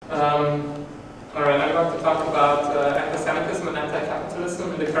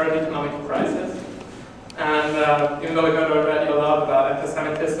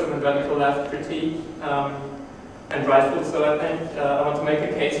and rightfully so, I think. I want to make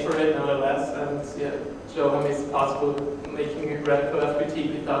a case for it, nonetheless, and yeah, show how it's possible making a radical left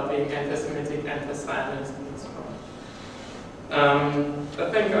critique without being anti-Semitic, anti-Zionist, and so on. I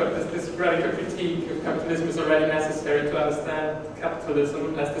think this radical critique of capitalism is already necessary to understand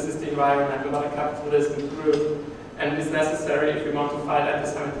capitalism, as this is the environment where capitalism grew, and it is necessary if we want to fight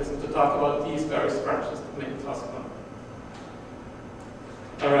anti-Semitism to talk about these various structures to make it possible.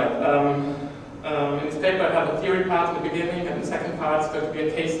 All right. In this paper, I have a theory part in the beginning, and the second part is going to be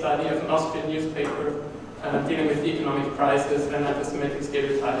a case study of an Austrian newspaper dealing with the economic crisis and anti-Semitic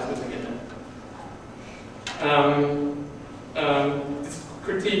stereotypes within it. This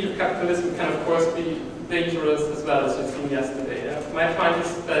critique of capitalism can, of course, be dangerous as well, as you've seen yesterday. My point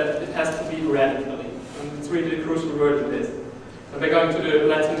is that it has to be radically, and it's really the crucial word in this. And we're going to the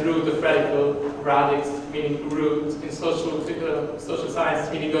Latin root of radical, radix, meaning root, in social sciences,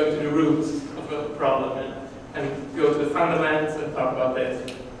 meaning going to the roots of a problem and go to the fundamentals and talk about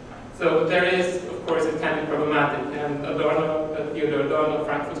this. So there is, of course, it can be problematic, and Theodor Adorno,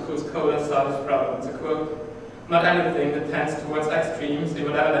 Frankfurt School Scholar, saw this problem. It's a quote: "Not anything that tends towards extremes in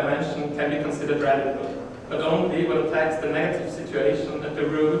whatever dimension can be considered radical, but only what attacks the negative situation at the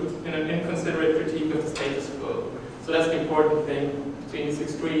root in an inconsiderate critique of the status quo." So that's the important thing between this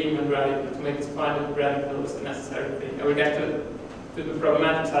extreme and radical, to make this point that radical is the necessary thing. I will get to the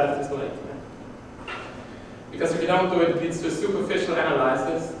problematic side of this later. Because if you don't do it, it leads to a superficial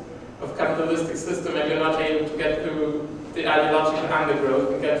analysis of capitalistic system, and you're not able to get to the ideological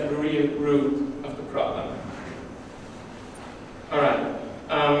undergrowth and get to the real root of the problem. All right.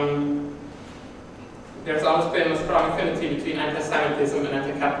 There's always been a strong affinity between anti-Semitism and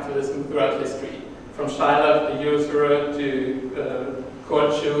anti-capitalism throughout history, from Schiller, the usurer, to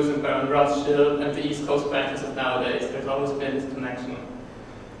court Jews and Baron Rothschild, and the East Coast bankers of nowadays. There's always been this connection.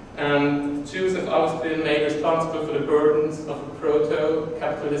 And Jews have always been made responsible for the burdens of a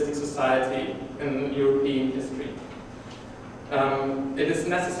proto-capitalistic society in European history. It is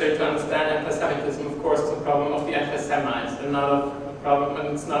necessary to understand anti-Semitism, of course, as a problem of the anti-Semites, and not of a problem, and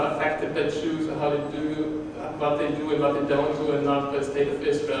it's not affected by Jews or how they do, what they do and what they don't do, and not by the state of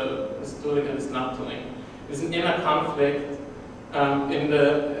Israel is doing and is not doing. It is an inner conflict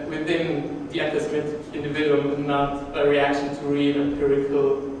within the anti-Semitic individual, and not a reaction to real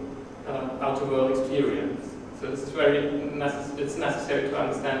empirical outer world experience. So this is it's necessary to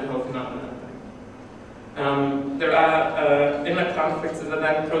understand the whole phenomenon. There are inner conflicts that are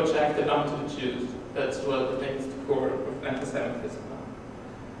then projected onto the Jews. That's what I think is the core of anti-Semitism.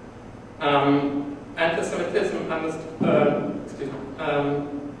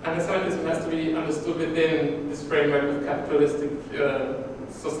 Anti-Semitism has to be understood within this framework of capitalistic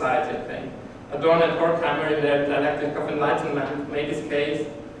society, I think. Adorno and Horkheimer, in their Dialectic of Enlightenment, made this case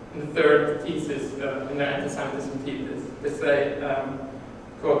in the third thesis, in their anti-Semitism thesis. They say,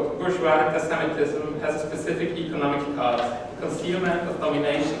 quote, "Bourgeois anti-Semitism has a specific economic cause, the concealment of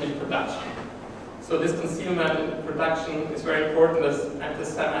domination in production." So this concealment in production is very important, as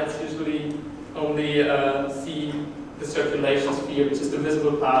anti-Semites usually only see the circulation sphere, which is the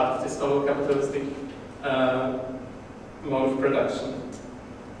visible part of this whole capitalistic mode of production.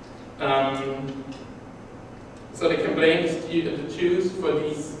 So they can blame the Jews for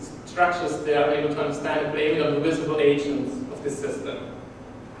these structures they are able to understand, and blame it on the visible agents of this system.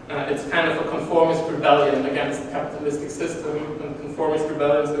 It's kind of a conformist rebellion against the capitalistic system, and conformist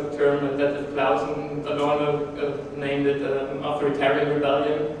rebellion is a term that Clausen, Adorno named it an authoritarian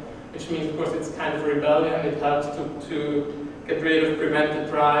rebellion, which means, of course, it's kind of a rebellion. It helps to get rid of prevented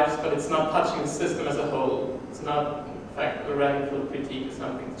drives, but it's not touching the system as a whole. It's not, in fact, a radical critique or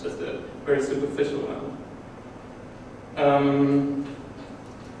something. It's just a very superficial one.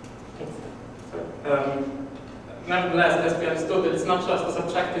 Nevertheless, it has to be understood that it's not just the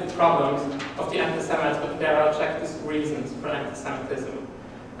subjective problems of the anti-Semites, but there are objective reasons for anti-Semitism.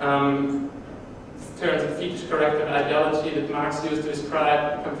 This terms of feature-corrected ideology that Marx used to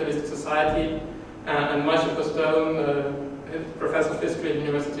describe capitalistic society, and Moshe Postone, professor of history at the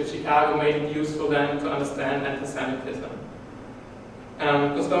University of Chicago, made it useful then to understand anti-Semitism.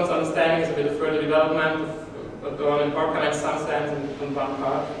 Postone's understanding is a bit of further development of Adorno and Horkheimer in some sense, in one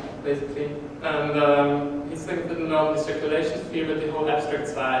part, basically. And he's thinking that not the circulation sphere, but the whole abstract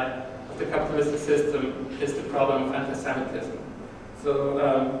side of the capitalistic system is the problem of anti-Semitism. So,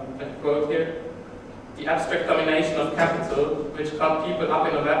 I quote here: "The abstract domination of capital, which caught people up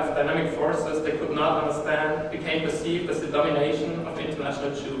in a web of dynamic forces they could not understand, became perceived as the domination of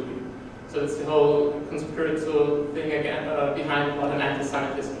international Jewry." So it's the whole conspiratorial thing again behind modern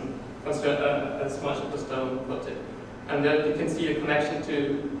anti-Semitism, as Moshe Postone put it. And then you can see a connection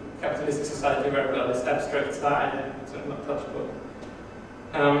to capitalistic society very well, this abstract side, it's not touchable.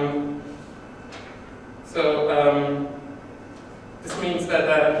 This means that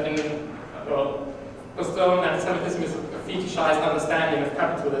postmodern anti-Semitism is a fetishized understanding of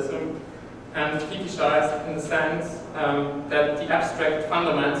capitalism, and fetishized in the sense that the abstract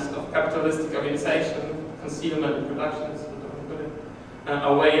fundamentals of capitalistic organization, concealment and production,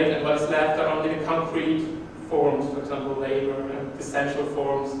 are weighed, and what is left are only the concrete forms, for example, labor, and the essential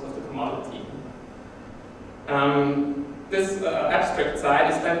forms of the commodity. This abstract side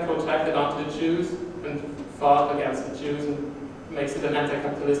is then projected onto the Jews and fought against the Jews and makes it an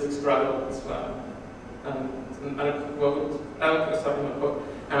anti-capitalistic struggle as well.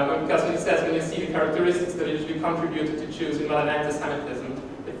 Because what he says, when you see the characteristics that usually contributed to Jews in modern anti-Semitism,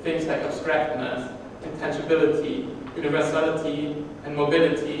 things like abstractness, intangibility, universality, and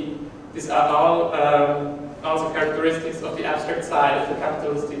mobility, these are all also characteristics of the abstract side of the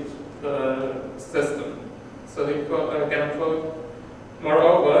capitalistic system. So he again quote,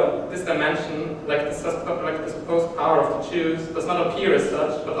 moreover, this dimension, like the supposed power of the Jews, does not appear as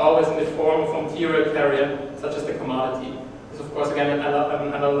such, but always in the form of material carrier, such as the commodity. This is, of course, again an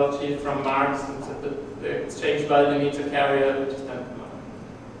analogy from Marx, and the exchange value needs a carrier, which is then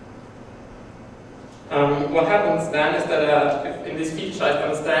what happens then is that in these fetishized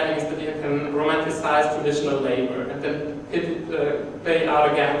understandings that you can romanticize traditional labor and then play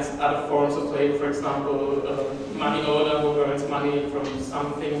out against other forms of labor. For example, money owner who earns money from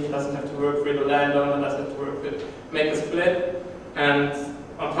something, he doesn't have to work for the landowner, doesn't have to work with, make a split, and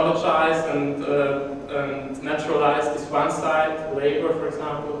ontologize and naturalize this one side, labor, for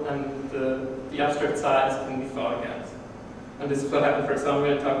example, and the abstract sides can be fought against. And this is what happened, for example,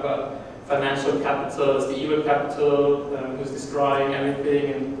 when we talk about financial capital as the evil capital, who's destroying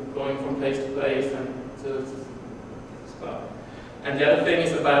everything and going from place to place and to well. And the other thing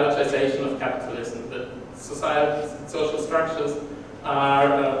is the biologization of capitalism, that societies, social structures are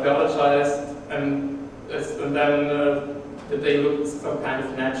biologized and then that they look some kind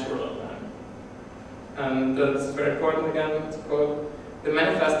of natural. And this is very important again to quote, the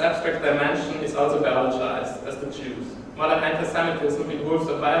manifest abstract dimension is also biologized as the Jews. Modern anti-Semitism involves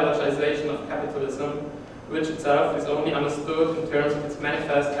a biologization of capitalism, which itself is only understood in terms of its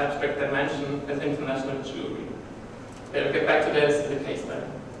manifest abstract dimension as international Jewry. Okay, we'll get back to this in the case study.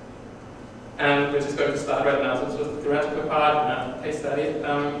 And which is going to start right now, so it's just the theoretical part, case study.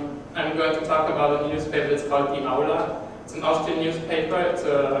 I'm going to talk about a newspaper that's called Die Aula. It's an Austrian newspaper, it's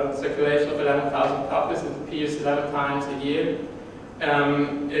a circulation of 11,000 copies, it appears 11 times a year.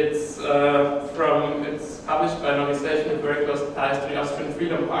 It's published by an organization with very close ties to the Austrian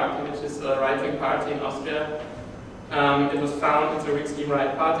Freedom Party, which is a right-wing party in Austria. It was founded, it's a extreme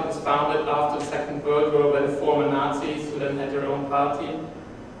right party, it was founded after the Second World War by the former Nazis, who then had their own party.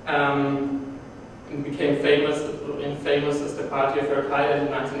 And became famous as the party of Al-Qaeda in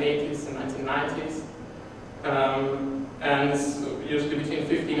the 1980s and 1990s. And it's usually between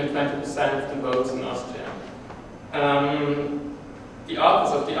 15 and 20% of the votes in Austria. The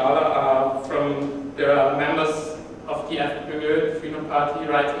authors of the Aula there are members of the FPÖ, the Freedom Party,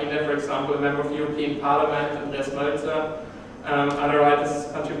 writing in there, for example, a member of the European Parliament, Andreas Mölzer. Other writers,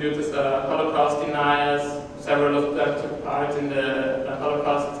 contributors are Holocaust deniers. Several of them took part in the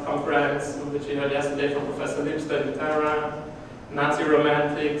Holocaust conference, which we heard yesterday from Professor Lipstadt in Tehran. Nazi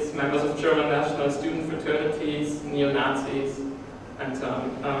romantics, members of German national student fraternities, neo-Nazis, and so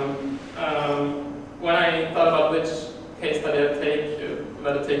on. When I thought about which case study I'd take,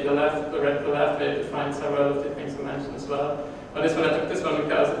 whether take the left or right the left, I had to find several of the things I mentioned as well. But this one, I took this one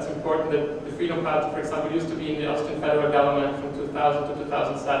because it's important that the Freedom Party, for example, used to be in the Austrian federal government from 2000 to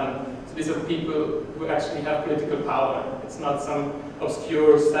 2007. So these are people who actually have political power. It's not some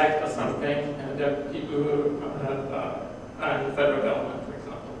obscure sect or something, and they're people who are in the federal government, for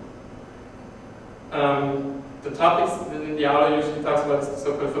example. The topics in the Aula usually talks about the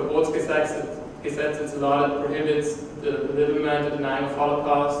so-called Verbotsgesetz. It's a law that prohibits the belittlement, the denying of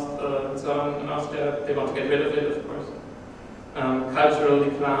Holocaust, and so on in Austria. They want to get rid of it, of course. Cultural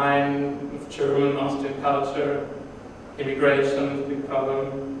decline of German, Austrian culture, immigration, big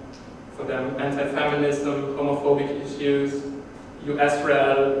problem for them. Anti-feminism, homophobic issues,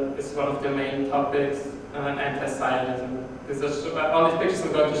 U.S.-Israel is one of the main topics, and anti-Zionism. All these pictures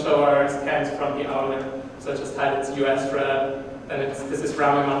I'm going to show are scans from the Aula, such as titled U.S.-Israel, and this is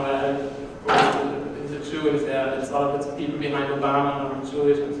Rahm Emanuel. He's a Jew, and it's all of its people behind Obama are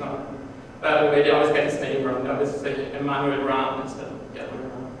Jewish and so on. By the way, they always get his name wrong. They always say Emanuel Rahm instead of Emanuel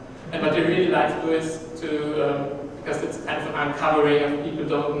Rahm. And what they really like to do is because it's kind of an uncovering of people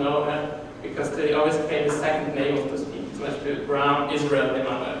don't know, because they always claim the second name of those people. So much Rahm Israel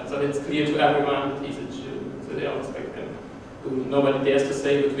Emanuel. so it's clear to everyone that he's a Jew. So they always expect him. Nobody dares to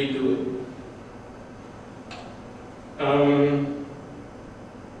say that we do it.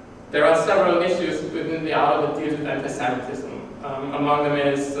 There are several issues within the Aula that deal with anti-Semitism. Among them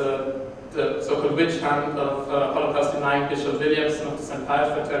is the so-called witch hunt of Holocaust-denying Bishop Williamson of the St. Pius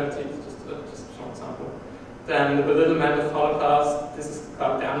Fraternity, just a short example. Then the belittlement of Holocaust, this is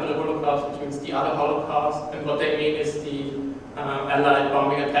called the andere Holocaust, which means the other Holocaust, and what they mean is the Allied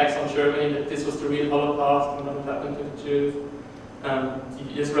bombing attacks on Germany, that this was the real Holocaust and what happened to the Jews.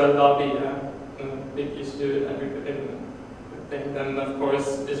 The Israel lobby, a big issue in thing. Then, of course,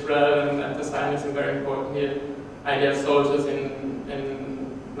 Israel and anti-Zionism very important here. Idea of soldiers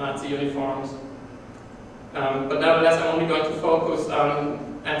in Nazi uniforms. But nevertheless, I'm only going to focus on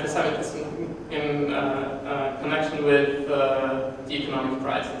anti-Semitism in connection with the economic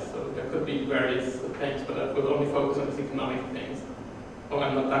crisis. So there could be various things, but I will only focus on these economic things. Oh,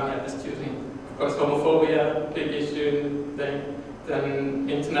 I'm not done yet, excuse me. Of course, homophobia, big issue thing. Then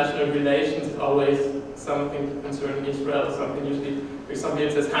international relations is always something concerning Israel, something usually, for example,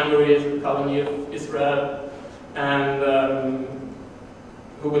 it says Hungary is a colony of Israel, and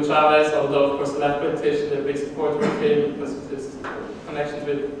Hugo Chavez, although of course a left politician, a big supporter of him because of his connections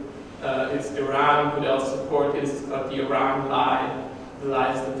with his Iran, who they also support. This is called the Iran lie, the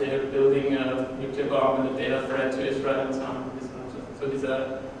lies that they're building a nuclear bomb and a data threat to Israel and so on. So these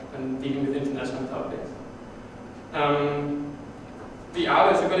are dealing with international topics. The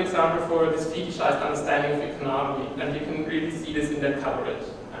Aula is a good example for this fetishized understanding of economy, and you can really see this in their coverage.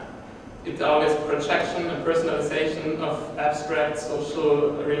 It's always projection and personalization of abstract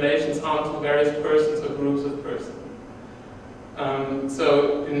social relations onto various persons or groups of persons.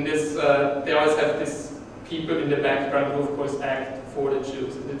 So in this, they always have these people in the background who, of course, act for the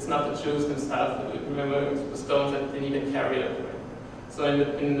Jews. It's not the Jews themselves. Remember, the Stones that they need a carrier. Right? So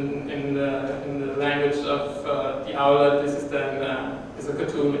in the language of the Aula, this is then is a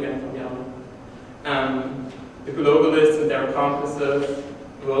cartoon again from the Aula. The globalists and their accomplices,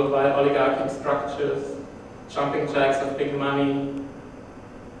 worldwide oligarchic structures, jumping jacks of big money.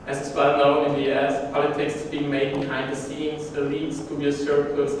 As is well known in the US, politics is being made behind the scenes. Elites, dubious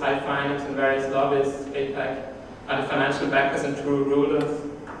circles, high finance, and various lobbyists, APAC, are the financial backers and true rulers.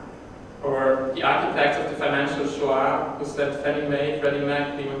 Or the architects of the financial Shoah, who sent Fannie Mae, Freddie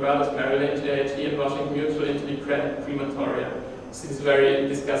Mac, Lehman Brothers, Merrill Lynch, AIG, and Washington Mutual into the credit crematoria. This is a very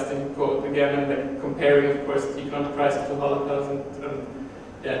disgusting quote again, and like comparing, of course, the economic crisis to Holocaust and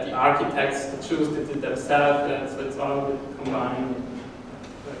the architects, the Jews that did themselves, and so it's all combined.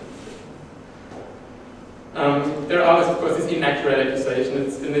 There are always, of course, this inaccurate accusation,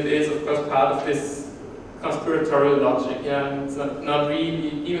 and it is, of course, part of this conspiratorial logic. Yeah, and it's not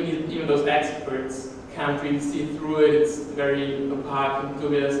really, even those experts can't really see through it. It's very opaque and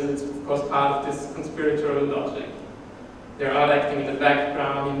dubious, and it's, of course, part of this conspiratorial logic. They're all acting in the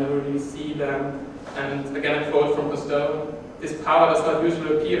background, you never really see them. And again, a quote from Cousteau: "This power does not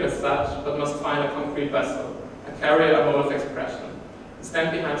usually appear as such, but must find a concrete vessel, a carrier, a mode of expression. It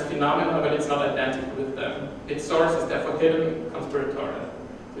stands behind phenomena, but it's not identical with them. Its source is therefore hidden, conspiratorial."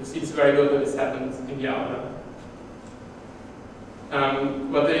 You see, it's very good that this happens in the Aula.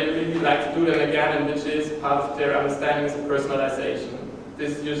 What they really like to do then again, and which is part of their understanding, is personalization.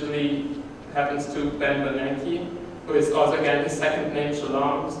 This usually happens to Ben Bernanke, who is also again his second name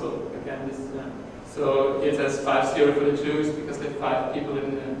Shalom. So again, this. So it says 5-0 for the Jews because they have 5 people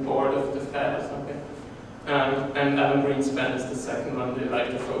in the board of the Fed or something. And Alan Greenspan is the second one they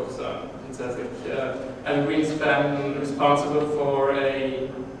like to focus on. It says that Alan Greenspan responsible for a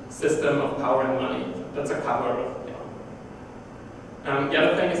system of power and money. That's a cover of it. The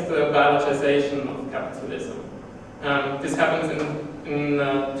other thing is the biologization of capitalism. This happens in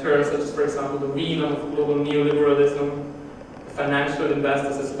terms such as, for example, the realm of global neoliberalism, the financial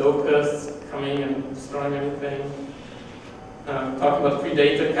investors as locusts coming and destroying everything. Talking about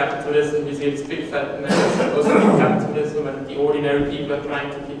predator capitalism, we see this big fat man supposed to be capitalism, and the ordinary people are trying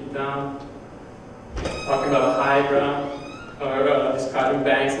to keep it down. Talking about a hydra, or describing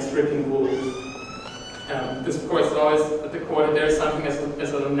banks as ripping wolves. This, of course, is always at the core that there is something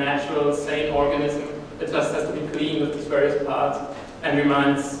as a natural, sane organism that just has to be cleaned of these various parts, and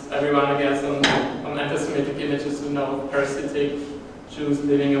reminds everyone, I guess, on anti-Semitic images, parasitic Jews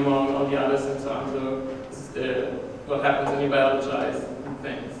living among all the others and so on. So this is what happens when you biologize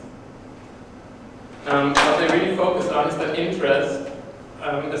things. What they really focus on is that interest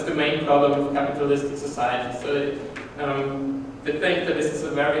as the main problem of capitalistic society. So they think that this is a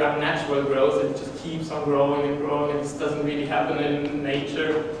very unnatural growth. It just keeps on growing and growing, and this doesn't really happen in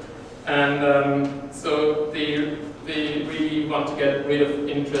nature. And so they they really want to get rid of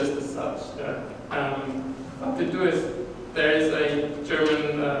interest as such. What they do is, there is a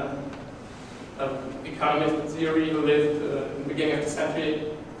German economist and theory who lived in the beginning of the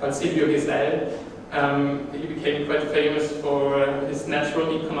century called Silvio Gesell. He became quite famous for his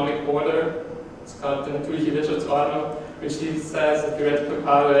natural economic order. It's called the Natürliche Wirtschaftsordnung, which he says, if you read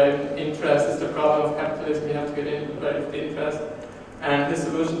Picard, interest is the problem of capitalism, you have to get rid of the interest. And his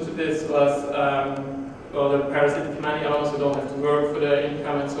solution to this was, well, the parasitic money owners who don't have to work for their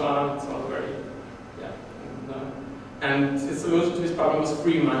income and so on. It's all very, yeah. And his solution to this problem was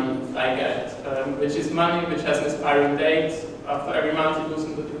free money, Freigeld, which is money which has an expiring date. After every month he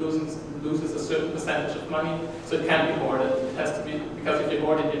loses a certain percentage of money, so it can't be hoarded. It has to be, because if you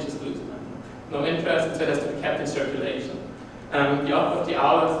hoard it, you just lose money. No interest, so it has to be kept in circulation. The author of the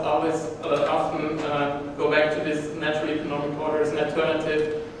Hours always often go back to this natural economic order as an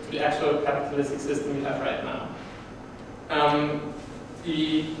alternative to the actual capitalistic system we have right now.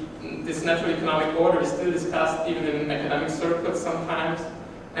 This natural economic order is still discussed even in academic circles sometimes,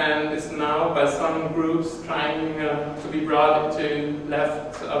 and is now by some groups trying to be brought into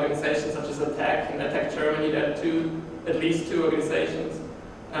left organizations such as ATTAC. In ATTAC Germany, there are at least two organizations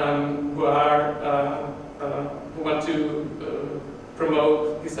who want to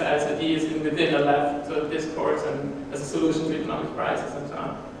promote Gesell's ideas within a left discourse and as a solution to economic crisis and so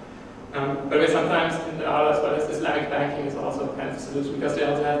on. But sometimes in the Hours, well, Islamic banking is also kind of a solution, because they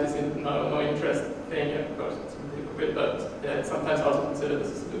also have this no interest thing, of course, it's a bit, but yeah, it's sometimes also considered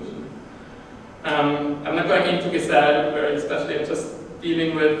as a solution. I'm not going into Gesell very especially, I'm just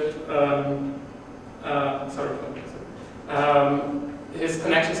dealing with his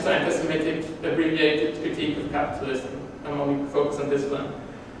connections to anti-Semitic abbreviated critique of capitalism. I'm only focused on this one.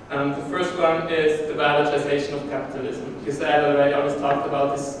 The first one is the biologization of capitalism. Gesell already always talked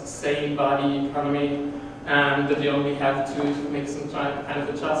about this sane body economy, and that you only have to make some kind of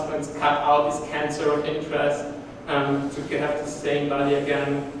adjustments, cut out this cancer of interest to have the sane body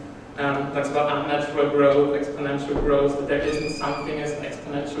again. Talks about unnatural growth, exponential growth, that there isn't something as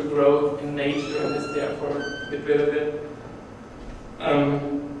exponential growth in nature and is therefore get rid of it.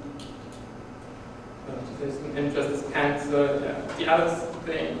 There's an interest is cancer. Yeah. The other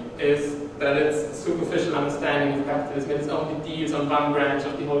thing is that it's a superficial understanding of capitalism. It only deals on one branch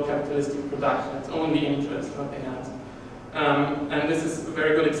of the whole capitalistic production. It's only interest, nothing else. And this is a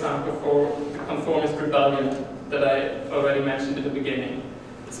very good example for the conformist rebellion that I already mentioned at the beginning.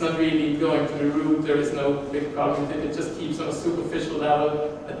 It's not really going to the root, there is no big problem with it, it just keeps on a superficial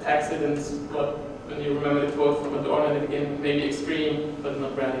level, attacks it, and this is what, when you remember the quote from Adorno at the beginning, maybe extreme, but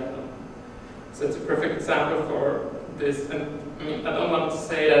not radical. So it's a perfect example for this, and I mean, I don't want to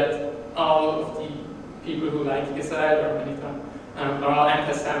say that all of the people who like Gesell or many times are all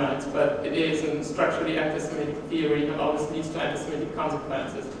anti-Semites, but it is a structurally anti-Semitic theory and always leads to anti-Semitic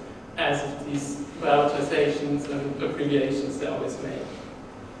consequences, as of these biologizations and abbreviations they always make.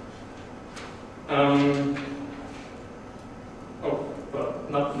 Oh, well,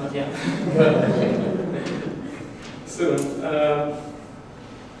 not yet. Soon.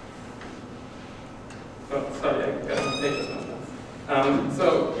 Oh, sorry, I got some papers myself. So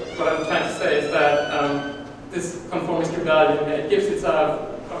what I'm trying to say is that this conformist rebellion, it gives itself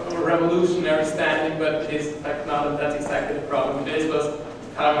a revolutionary standing, but it is in fact not, and that's exactly the problem. It is what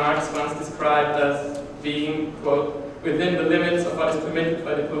Karl Marx once described as being, quote, within the limits of what is permitted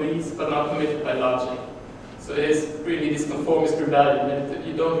by the police, but not permitted by logic. So it is really this conformist rebellion.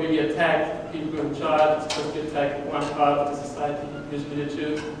 You don't really attack people in charge, it's just you attack one part of the society, usually the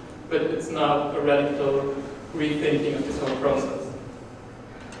Jews, but it's not a radical rethinking of this whole process.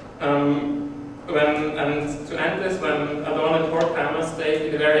 And to end this, when Adorno and Horkheimer state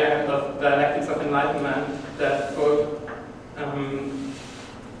in the very end of Dialectics of Enlightenment that, quote,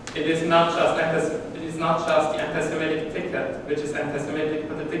 it is not just the anti-Semitic ticket, which is anti-Semitic,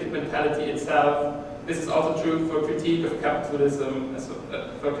 but the ticket mentality itself. This is also true for critique of capitalism,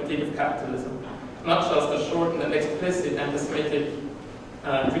 Not just a shortened and explicit anti-Semitic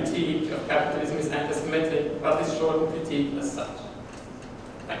critique of capitalism is anti-Semitic, but this shortened critique as such.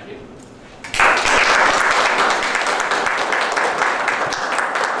 Thank you.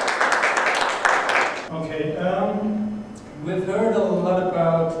 Okay, we've heard a lot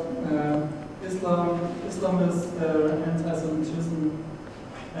about Islamist anti-Semitism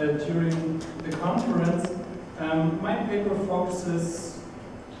during the conference. My paper focuses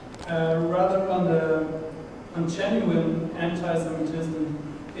rather on genuine anti-Semitism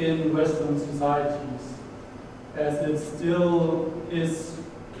in Western societies, as it still is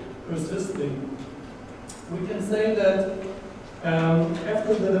persisting. We can say that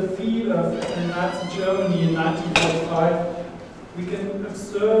After the defeat of Nazi Germany in 1945, we can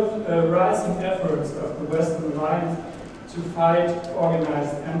observe rising efforts of the Western Right to fight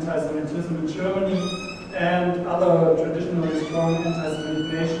organized anti-Semitism in Germany and other traditionally strong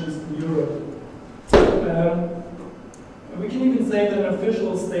anti-Semitic nations in Europe. We can even say that an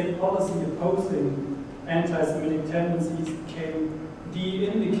official state policy opposing anti-Semitic tendencies became the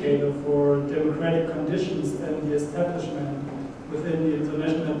indicator for democratic conditions and the establishment within the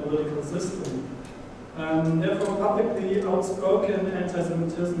international political system. Therefore, publicly outspoken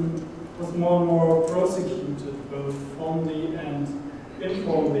anti-Semitism was more and more prosecuted, both formally and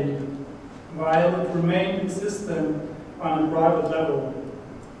informally, while it remained existent on a private level.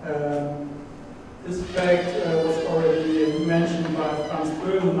 This fact was already mentioned by Franz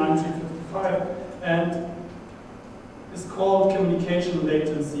Böhm in 1955 and is called communication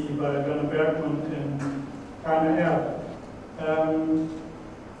latency by Werner Bergmann and Rainer Erb.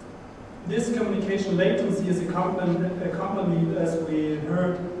 This communication latency is accompanied, as we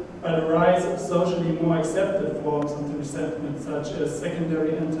heard, by the rise of socially more accepted forms of resentment, such as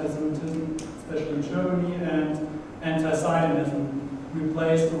secondary anti-Semitism, especially in Germany, and anti-Zionism.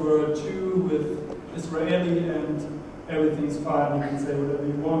 Replace the word Jew with Israeli and everything's fine, you can say whatever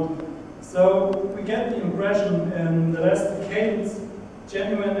you want. So we get the impression in the last decades,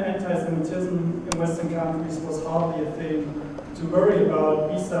 genuine anti-Semitism in Western countries was hardly a thing to worry about,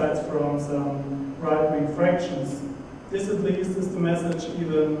 besides from some right-wing fractions. This at least is the message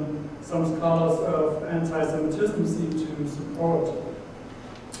even some scholars of anti-Semitism seem to support.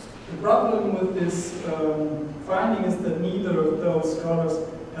 The problem with this finding is that neither of those scholars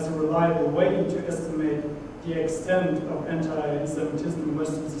has a reliable way to estimate the extent of anti-Semitism in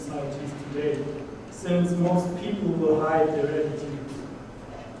Western societies today, since most people will hide their attitudes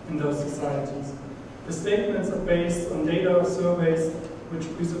in those societies. The statements are based on data of surveys which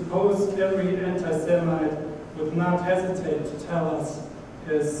presuppose every anti-Semite would not hesitate to tell us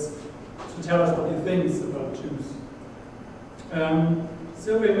what he thinks about Jews.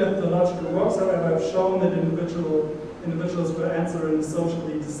 Survey methodological works, however, have shown that individuals will answer in a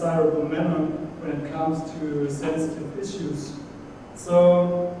socially desirable manner when it comes to sensitive issues.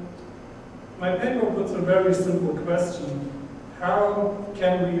 So, my paper puts a very simple question. How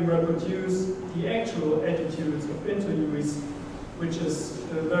can we reproduce the actual attitudes of interviewees, which is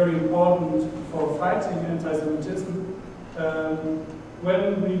very important for fighting anti-Semitism,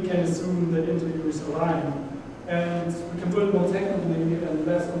 when we can assume that interviewees are lying? And we can put it more technically and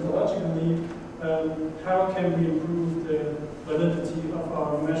less ontologically, how can we improve the validity of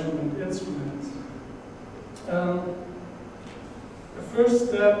our measurement instruments? The first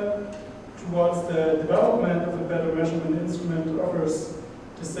step towards the development of a better measurement instrument offers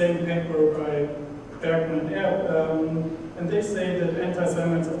the same paper by Bergmann and Erb, and they say that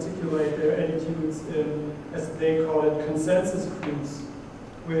anti-Semites articulate their attitudes in, as they call it, consensus groups,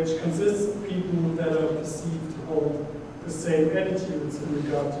 which consists of people that are perceived to hold the same attitudes in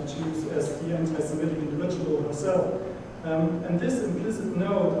regard to Jews as the anti-Semitic individual herself. And this implicit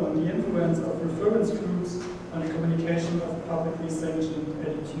note on the influence of reference groups on the communication of publicly sanctioned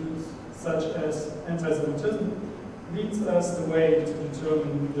attitudes, such as anti-Semitism, leads us the way to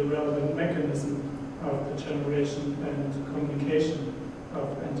determine the relevant mechanism of the generation and communication of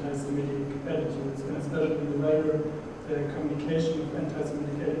anti-Semitic attitudes, and especially the latter, the communication of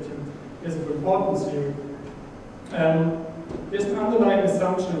anti-Semitic attitudes, is of importance here. There's an underlying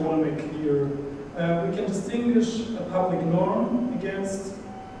assumption I want to make clear. We can distinguish a public norm against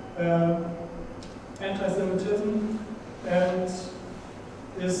anti-Semitism, and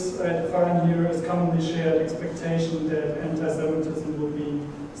this I define here as commonly shared expectation that anti-Semitism will be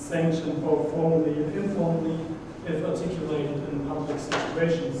sanctioned both formally and informally if articulated in public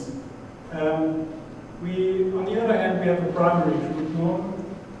situations. On the other hand, we have a primary group norm.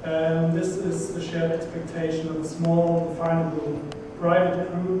 This is the shared expectation of a small, definable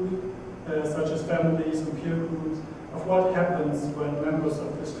private group, such as families and peer groups, of what happens when members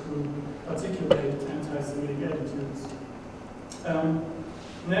of this group articulate anti-Semitic attitudes.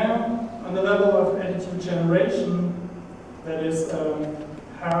 Now, on the level of attitude generation, that is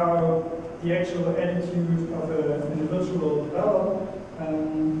how the actual attitude of an individual develops,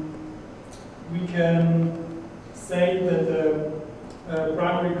 we can say that the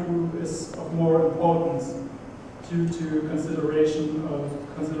primary group is of more importance due to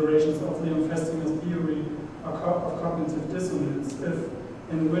considerations of Leon Festinger's theory of cognitive dissonance. If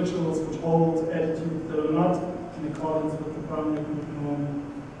individuals would hold attitudes that are not in accordance with the primary group norm,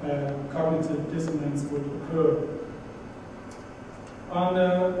 cognitive dissonance would occur. On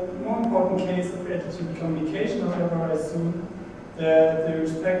the more important case of attitude communication, however, I assume that the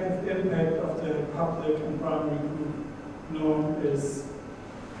respective impact of the public and primary group norm is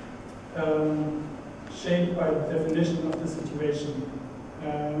shaped by the definition of the situation.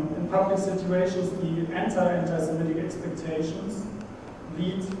 In public situations, the anti-Semitic expectations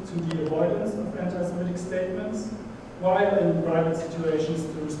lead to the avoidance of anti-Semitic statements, while in private situations,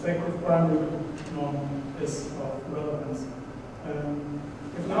 the respective primary group norm is of relevance.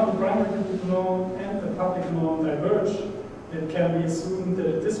 If now the primary group norm and the public norm diverge, it can be assumed that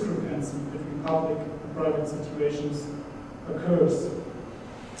a discrepancy between public and private situations occurs.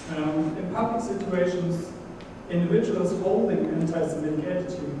 In public situations, individuals holding anti-Semitic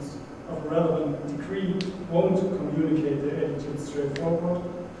attitudes of a relevant degree won't communicate their attitudes straightforward,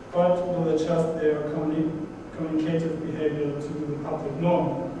 but will adjust their communicative behavior to the public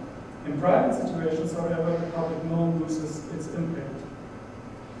norm. In private situations, however, the public norm loses its impact.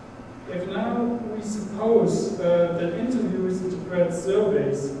 If now we suppose that interviewers interpret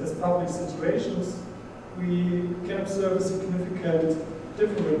surveys as public situations, we can observe a significant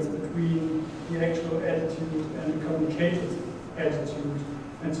difference between the actual attitude and the communicated attitude.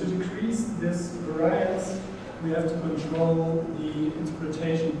 And to decrease this variance, we have to control the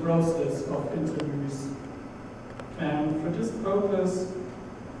interpretation process of interviews. And for this purpose,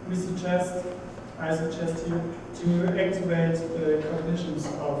 I suggest here to activate the cognitions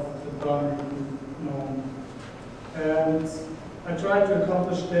of the primary group norm. And I tried to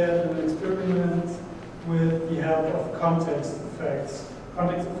accomplish that in an experiment with the help of context effects.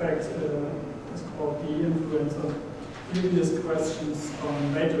 Context effects is called the influence of previous questions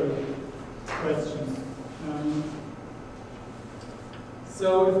on later questions. So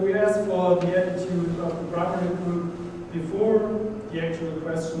if we ask for the attitude of the primary group before the actual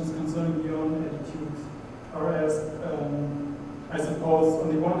questions concerning the own attitudes are asked, I suppose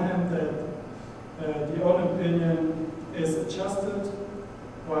on the one hand that the own opinion is adjusted,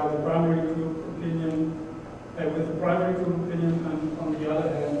 while the primary group opinion, with the primary group opinion, and on the other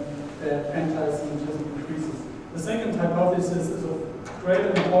hand, that anti-Semitism increases. The second hypothesis is of great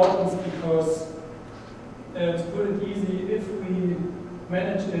importance because, to put it easy, if we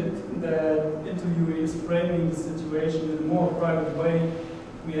manage it that interviewee is framing the situation in a more private way,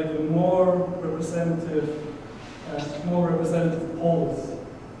 we have a more representative polls.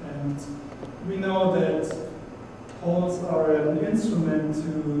 And we know that polls are an instrument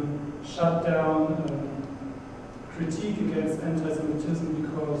to shut down critique against anti-Semitism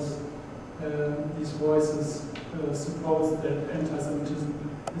because these voices suppose that anti-Semitism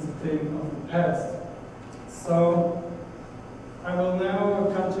is a thing of the past. So I will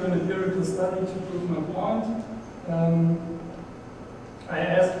now come to an empirical study to prove my point. I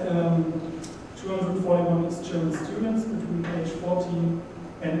asked 241 German students between age 14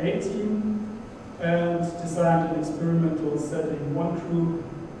 and 18 and designed an experimental setting. One group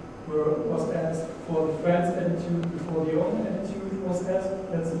was asked for the friend's attitude before the own attitude was asked,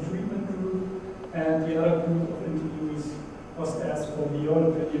 that's the treatment group, and the other group of interviewees was asked for the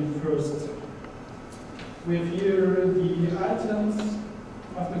own opinion first. We have here the items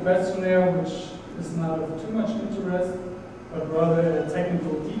of the questionnaire, which is not of too much interest, but rather a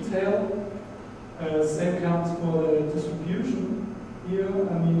technical detail. Same counts for the distribution here.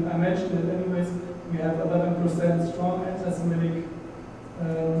 I mean, I mentioned it anyways. We have 11% strong anti-Semitic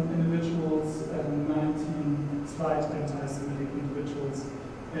individuals and 19 slight anti-Semitic individuals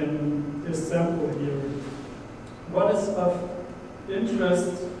in this sample here. What is of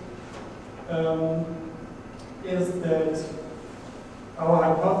interest is that our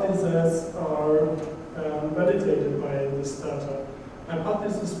hypotheses are validated by this data.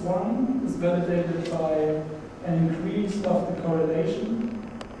 Hypothesis 1 is validated by an increase of the correlation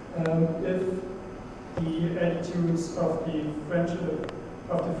if the attitudes of the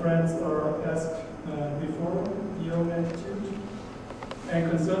friends are asked before the own attitude. And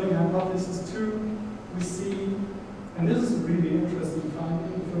concerning hypothesis 2, we see, and this is a really interesting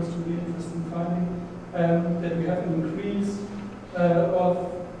finding, the first really interesting finding, that we have an increase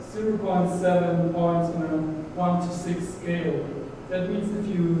of 0.7 points on a 1 to 6 scale. That means if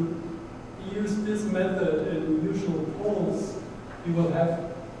you use this method in usual polls, you will have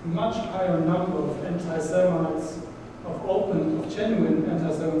a much higher number of anti-Semites, of genuine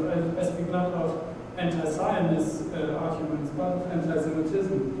anti-Semites. I speak not of anti-Zionist arguments, but of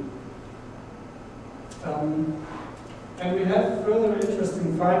anti-Semitism. And we have further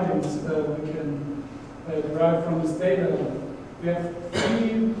interesting findings we can derive from this data. We have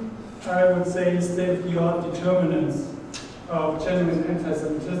 3, I would say, state-of-the-art determinants of genuine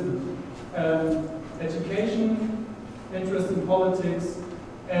anti-Semitism. Education, interest in politics,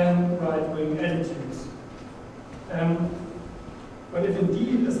 and right-wing attitudes. But if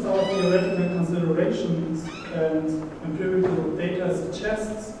indeed, as our theoretical considerations and empirical data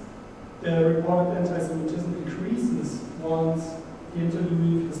suggests, the reported anti-Semitism increases once the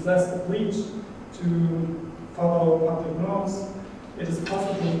interviewee is less obliged to follow public norms, it is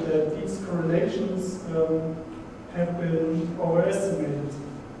possible that these correlations have been overestimated.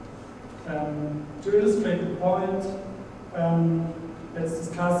 To illustrate the point, let's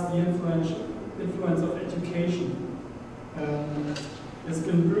discuss the influence of education. It's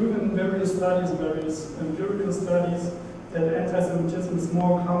been proven in various studies, various empirical studies, that anti-Semitism is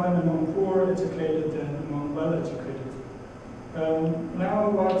more common among poor educated than among well-educated. Now,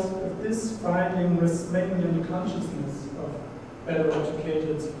 what if this finding rests mainly on the consciousness of better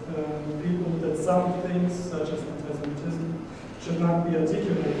educated people, that some things, such as anti-Semitism, should not be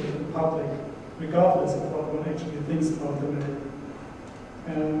articulated in public, regardless of what one actually thinks about the matter.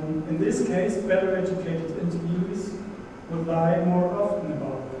 In this case, better educated interviewees would lie more often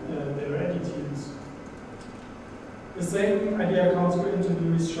about their attitudes. The same idea counts for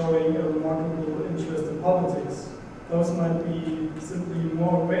interviewees showing a remarkable interest in politics. Those might be simply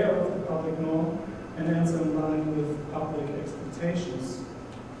more aware of the public norm and hence in line with public expectations.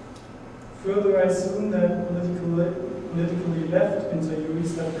 Further, I assume that politically left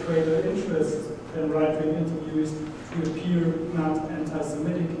interviewees have greater interest than right-wing interviewees to appear not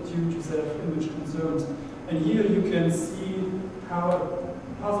anti-Semitic due to self-image concerns. And here you can see how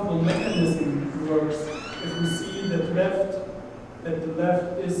a possible mechanism works. If we see that the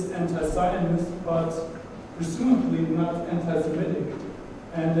left is anti-Zionist, but presumably not anti-Semitic,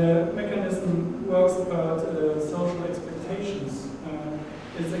 and the mechanism works about social expectations.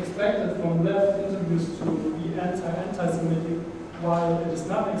 It's expected from left interviews to be anti-Semitic, while it is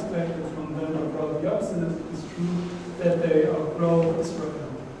not expected from them, or rather the opposite is true, that they are pro-Israel.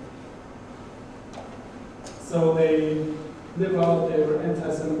 So they live out their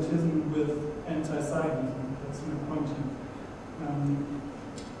anti-Semitism with anti-Zionism. That's my point here.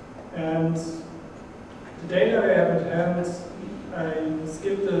 And the data I have at hand, I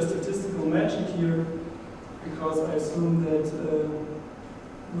skipped the statistical magic here because I assume that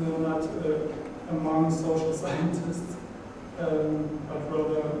we're not among social scientists, but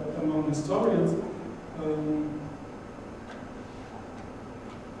rather among historians.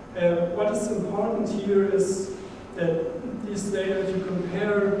 What is important here is that these data, if you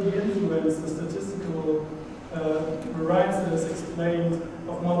compare the influence, the statistical variances explained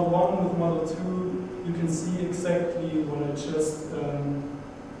of Model 1 with Model 2, you can see exactly what I just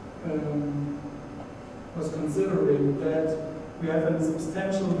was considering, that we have a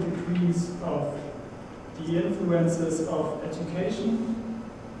substantial decrease of the influences of education,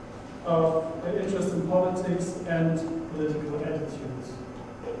 of interest in politics, and political attitudes.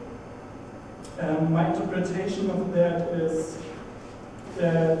 My interpretation of that is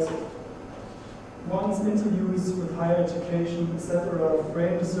that once interviews with higher education, etc.,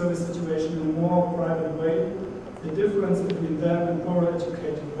 frame the service situation in a more private way, the difference between them and poorer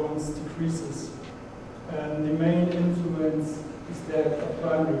educated ones decreases. And the main influence is that of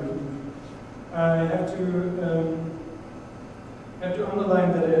primary group. I have to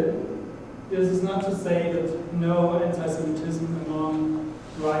underline that this is not to say that no anti-Semitism among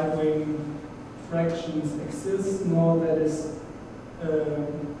right-wing fractions exists, nor that is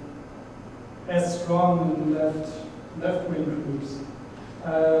as strong in left-wing groups.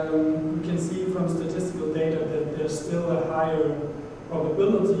 We can see from statistical data that there's still a higher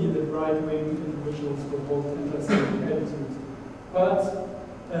probability that right-wing individuals will hold anti-Semitic attitudes. But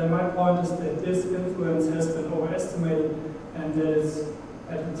my point is that this influence has been overestimated, and that is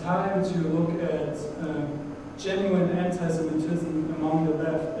at the time to look at genuine anti-Semitism among the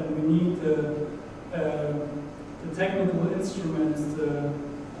left, and we need the technical instruments, the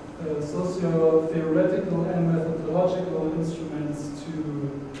socio-theoretical and methodological instruments to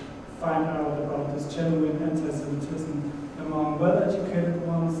find out about this genuine anti-Semitism among well-educated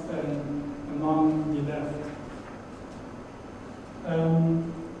ones and among the left.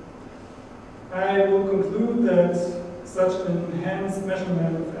 I will conclude that such an enhanced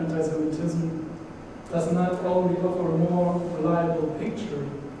measurement of anti-Semitism does not only offer a more reliable picture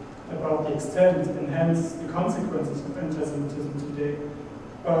about the extent and hence the consequences of anti-Semitism today,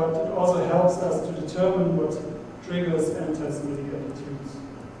 but it also helps us to determine what triggers anti-Semitic attitudes.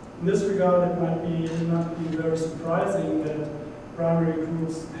 In this regard, it might not be very surprising that primary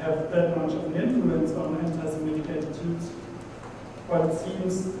groups have that much of an influence on anti-Semitic attitudes, but it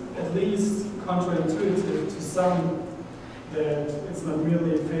seems at least counterintuitive to some that it's not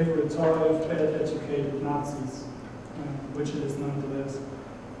merely a favorite toy of bad-educated Nazis, which it is nonetheless.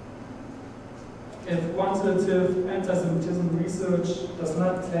 if quantitative anti-Semitism research does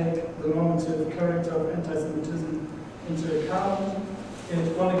not take the normative character of anti-Semitism into account,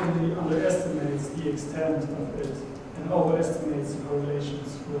 it chronically underestimates the extent of it and overestimates the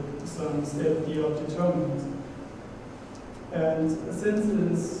correlations with some state-of-the-art determinism. And since it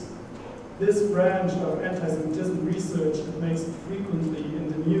is this branch of anti-Semitism research that makes it frequently in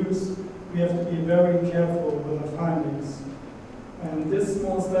the news, we have to be very careful with our findings. And this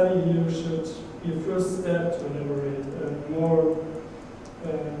small study here should be a first step to elaborate a more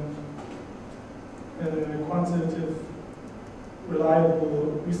quantitative,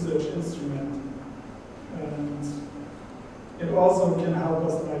 reliable research instrument. And it also can help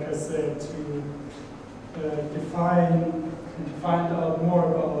us, like I said, to define and find out more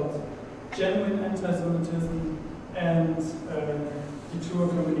about genuine anti-Semitism and detour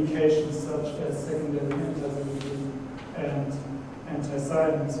communications such as secondary anti-Semitism and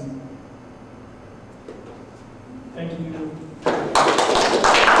anti-Zionism. Thank you.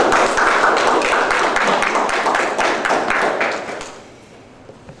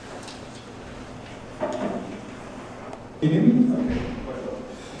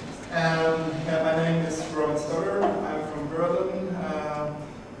 My name is Robin Stoddard. I'm from Berlin.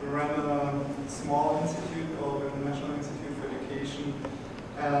 We run a small institute called the National Institute for Education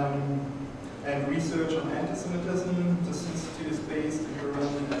and Research on Anti-Semitism. This institute is based in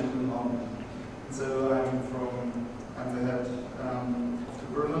Berlin and in London. So I'm the head of the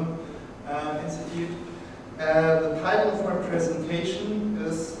Berlin Institute. The title of my presentation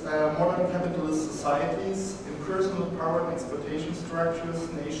is Modern Capitalist Societies, Impersonal Power and Exploitation Structures,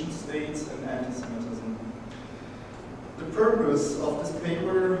 Nation States, and Anti-Semitism. The purpose of this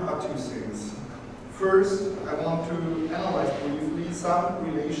paper are two things. First, I want to analyze briefly some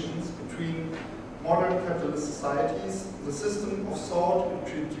relations between modern capitalist societies, the system of thought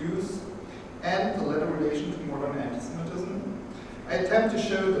introduced, and the latter relation to modern anti-Semitism. I attempt to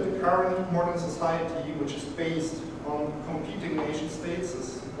show that the current modern society, which is based on competing nation states,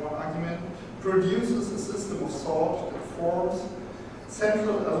 as one argument, produces a system of thought that forms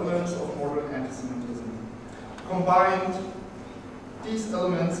central elements of modern anti-Semitism. Combined, these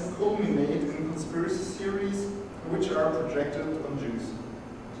elements culminate in conspiracy theories which are projected on Jews.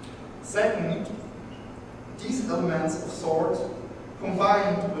 Second, these elements of thought,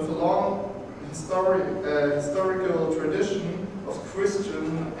 combined with a long historical tradition of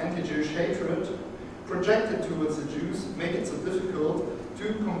Christian anti-Jewish hatred projected towards the Jews, make it so difficult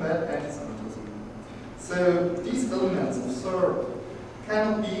to combat anti-Semitism. So these elements of thought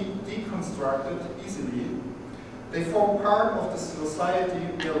cannot be deconstructed easily. They form part of the society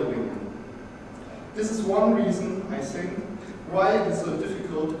we are living in. This is one reason, I think, why it is so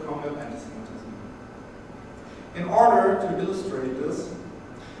difficult to combat anti-Semitism. In order to illustrate this,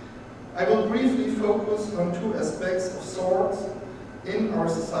 I will briefly focus on two aspects of thought in our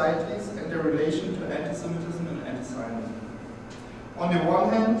societies and their relation to anti-Semitism and anti-Zionism. On the one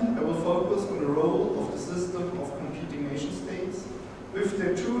hand, I will focus on the role of the system of competing nation states with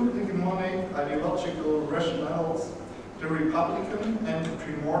their two hegemonic ideological rationales, the Republican and the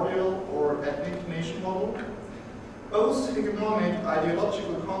primordial or ethnic nation model. Both hegemonic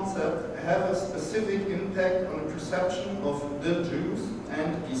ideological concepts have a specific impact on the perception of the Jews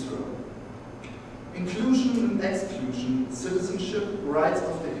and Israel. Inclusion and exclusion, citizenship, rights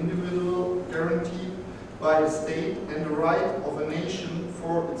of the individual guaranteed by the state, and the right of a nation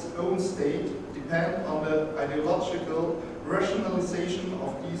for its own state depend on the ideological rationalization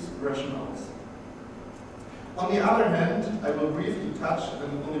of these rationales. On the other hand, I will briefly touch,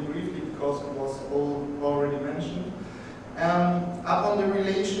 and only briefly because it was already mentioned, upon the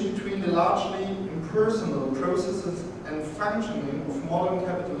relation between the largely impersonal processes and functioning of modern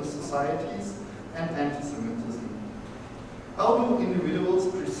capitalist societies and anti-Semitism. How do individuals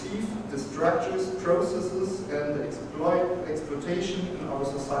perceive the structures, processes, and the exploitation in our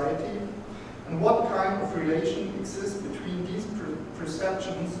society? And what kind of relation exists between these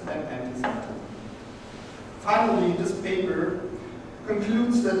perceptions and anti-Semitism? Finally, this paper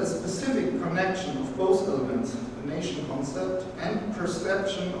concludes that a specific connection of both elements, the nation concept and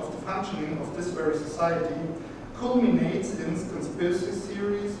perception of the functioning of this very society, culminates in conspiracy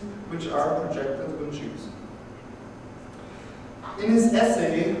theories which are projected on Jews. In his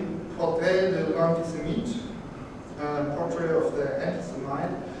essay, Portrait de l'Antisémite, Portrait of the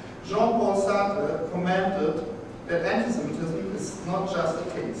Anti-Semite, Jean-Paul Sartre commented that anti-Semitism is not just a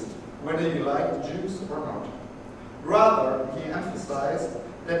taste, whether you like the Jews or not. Rather, he emphasized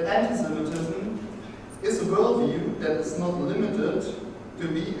that anti-Semitism is a worldview that is not limited to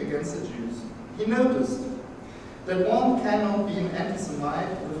be against the Jews. He noticed that one cannot be an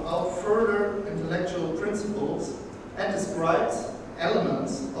anti-Semite without further intellectual principles and describes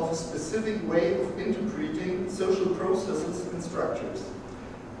elements of a specific way of interpreting social processes and structures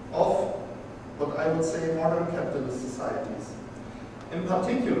of what I would say modern capitalist societies. In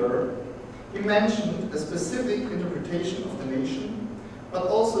particular, he mentioned a specific interpretation of the nation, but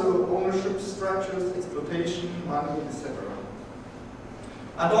also ownership structures, exploitation, money, etc.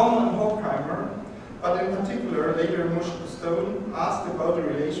 Adorno and Horkheimer, but in particular later Moshe Stone, asked about the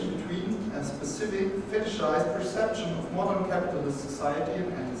relation between a specific fetishized perception of modern capitalist society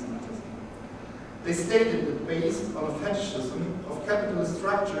and anti-Semitism. They stated that based on a fetishism of capitalist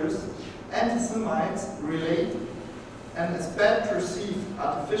structures, anti-Semites relate an as bad perceived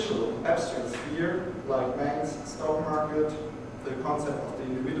artificial abstract sphere like banks, stock market, the concept of the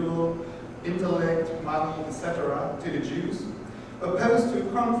individual, intellect, money, etc. to the Jews, opposed to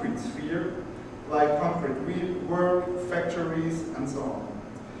a concrete sphere like concrete work, factories, and so on,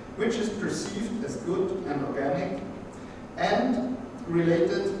 which is perceived as good and organic and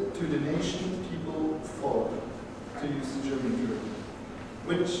related to the nation, people, folk, to use the German term,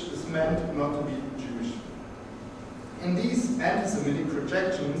 which is meant not to be Jewish. In these anti-Semitic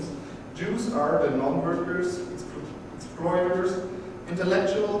projections, Jews are the non-workers, exploiters,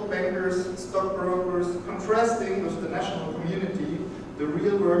 intellectual bankers, stockbrokers, contrasting with the national community, the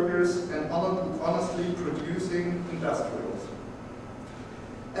real workers, and honestly producing industrials.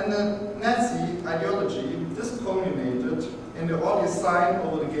 And the Nazi ideology, this culminated in the odious sign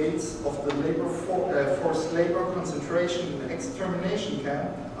over the gates of the forced labor concentration and extermination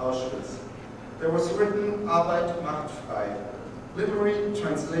camp, Auschwitz. There was written, Arbeit macht frei. Literally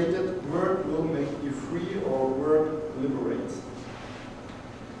translated, work will make you free, or work liberates.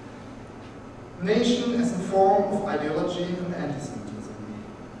 Nation as a form of ideology and anti-Semitism.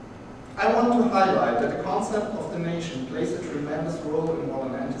 I want to highlight that the concept of the nation plays a tremendous role in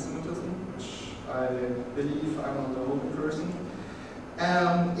modern anti-Semitism, which I believe I'm not the only person.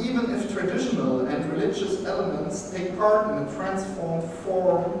 Even if traditional and religious elements take part in a transformed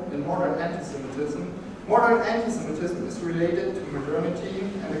form in modern anti-Semitism is related to modernity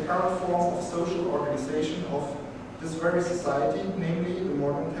and the current form of social organization of this very society, namely the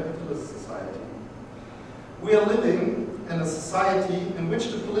modern capitalist society. We are living in a society in which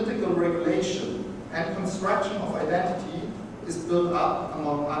the political regulation and construction of identity is built up,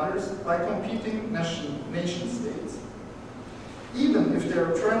 among others, by competing nation states. Even if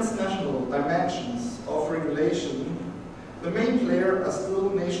there are transnational dimensions of regulation, the main player are still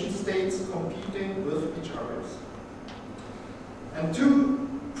nation states competing with each other. And two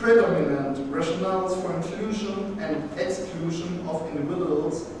predominant rationales for inclusion and exclusion of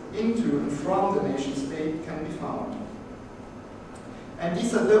individuals into and from the nation state can be found. And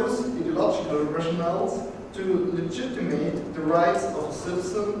these are those ideological rationales to legitimate the rights of a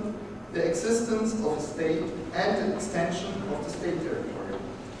citizen, the existence of a state, and the extension of the state territory.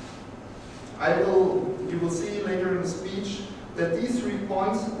 You will see later in the speech that these 3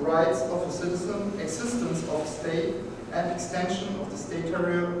 points, rights of a citizen, existence of a state, and extension of the state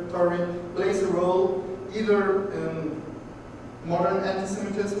territory, plays a role either in modern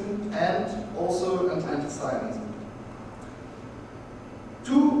anti-Semitism and also in anti-Zionism.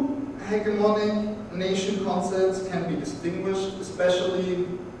 Two hegemonic nation concepts can be distinguished, especially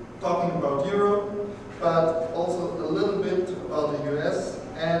talking about Europe, but also a little bit about the US,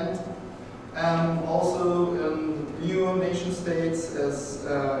 and also in newer nation states as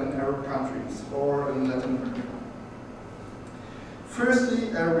in Arab countries or in Latin America. Firstly,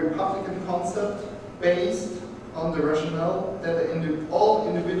 a republican concept based on the rationale that all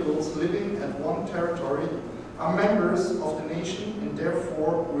individuals living at one territory are members of the nation and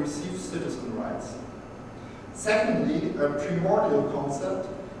therefore receive citizen rights. Secondly, a primordial concept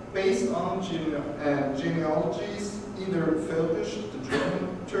based on genealogies, either Völkisch, the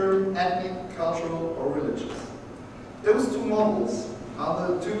German term, ethnic, cultural, or religious. Those two models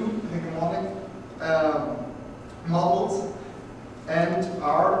are the two hegemonic models and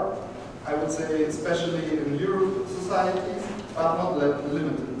are, I would say, especially in Europe societies, but not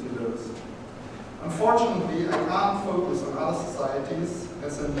limited to those. Unfortunately, I can't focus on other societies,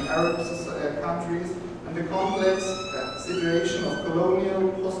 as in Arab countries, and the complex situation of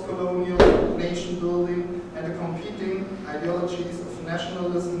colonial, post-colonial nation building, and the competing ideologies of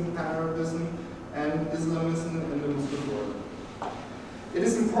nationalism, Pan-Arabism, and Islamism in the Muslim world. It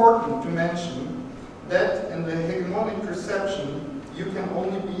is important to mention that in the hegemonic perception, you can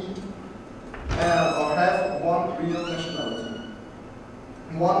only be or have one real nationality,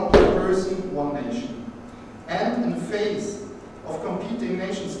 one person, one nation. And in the face of competing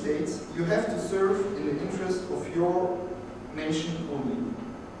nation states, you have to serve in the interest of your nation only.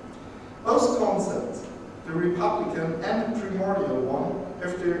 Both concepts, the Republican and the primordial one,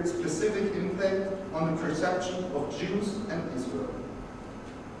 have their specific impact on the perception of Jews and Israel.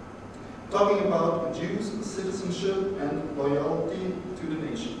 Talking about Jews' citizenship and loyalty to the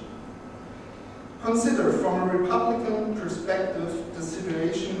nation. Consider from a Republican perspective the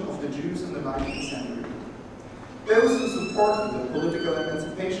situation of the Jews in the 19th century. Those who supported the political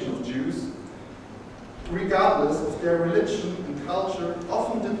emancipation of Jews, regardless of their religion and culture,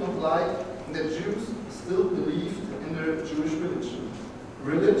 often did not like that Jews still believed in the Jewish religion.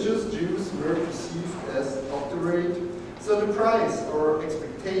 Religious Jews were perceived as obdurate, so the price or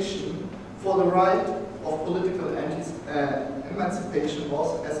expectation for the right of political emancipation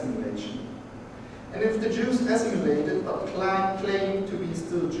was assimilation. And if the Jews assimilated but claimed to be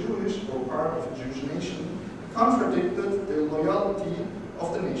still Jewish or part of a Jewish nation, it contradicted the loyalty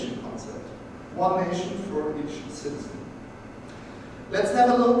of the nation concept. One nation for each citizen. Let's have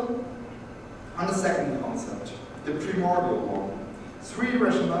a look on the second concept, the primordial one. Three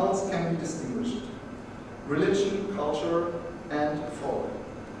rationales can be distinguished: religion, culture, and folk.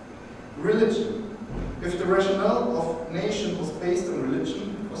 Religion. If the rationale of nation was based on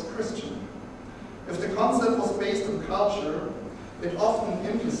religion, it was Christian. If the concept was based on culture, it often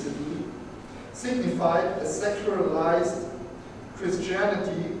implicitly signified a secularized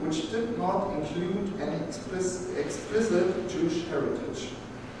Christianity which did not include any explicit Jewish heritage.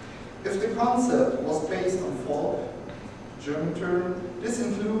 If the concept was based on folk, German term, this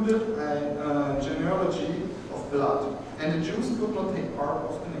included a genealogy of blood, and the Jews could not take part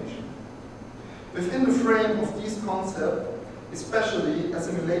of the nation. Within the frame of these concepts, especially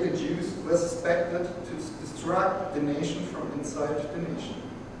assimilated Jews were suspected to destruct the nation from inside the nation.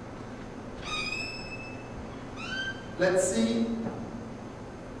 Let's see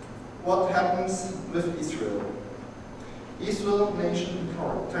what happens with Israel. Israel, nation,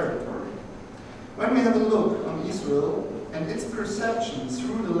 and territory. When we have a look on Israel and its perception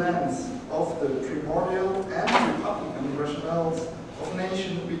through the lens of the primordial and Republican rationales of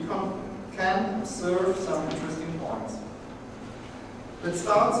nation, we can observe some interesting points. Let's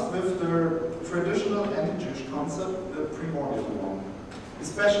start with the traditional anti-Jewish concept, the primordial one,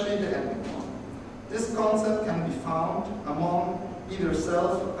 especially the ethnic one. This concept can be found among either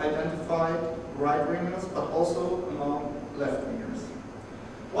self-identified right-wingers, but also among left-wingers.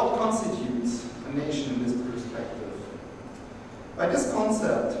 What constitutes a nation in this perspective? By this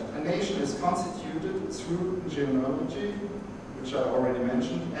concept, a nation is constituted through genealogy, which I already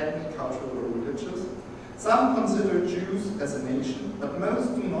mentioned, ethnic, cultural, or religious. Some consider Jews as a nation, but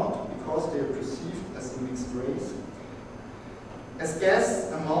most do not because they are perceived as a mixed race, as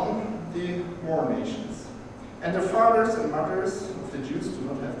guests among the more nations. And the fathers and mothers of the Jews do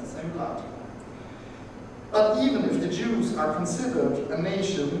not have the same blood. But even if the Jews are considered a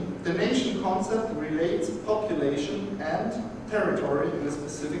nation, the nation concept relates population and territory in a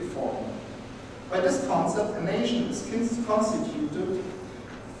specific form. By this concept, a nation is constituted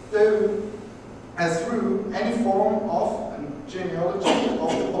through any form of genealogy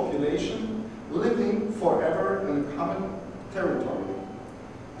of the population living forever in a common territory,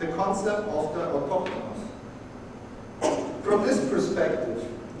 the concept of the autochthonous. From this perspective,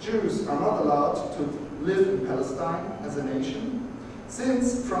 Jews are not allowed to live in Palestine as a nation,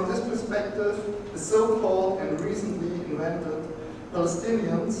 since from this perspective, the so-called and recently invented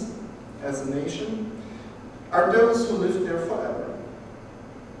Palestinians as a nation are those who live there forever.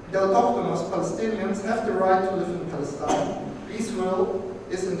 The autochthonous Palestinians have the right to live in Palestine. Israel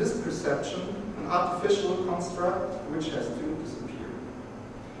is in this perception an artificial construct which has to disappear.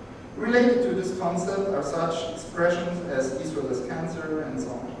 Related to this concept are such expressions as Israel as cancer and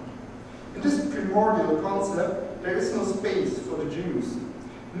so on. In this primordial concept, there is no space for the Jews,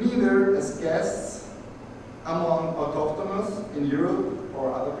 neither as guests among autochthonous in Europe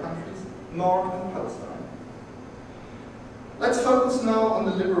or other countries, nor in Palestine. Let's focus now on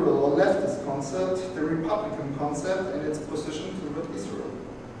the liberal or leftist concept, the Republican concept, and its position toward Israel.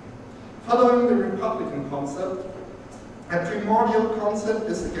 Following the Republican concept, a primordial concept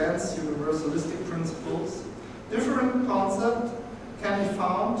is against universalistic principles. Different concepts can be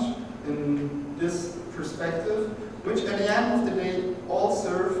found in this perspective, which at the end of the day all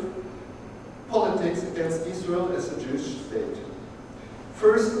serve politics against Israel as a Jewish state.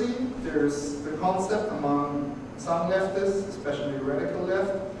 Firstly, there's the concept among some leftists, especially radical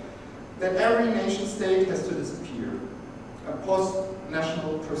left, that every nation state has to disappear, a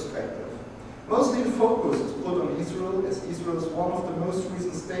post-national perspective. Mostly the focus is put on Israel, as Israel is one of the most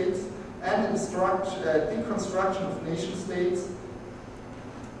recent states, and the deconstruction of nation states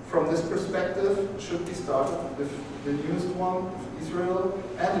from this perspective should be started with the newest one, with Israel,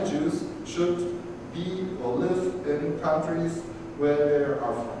 and the Jews should be or live in countries where they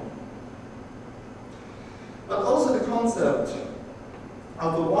are from. But also the concept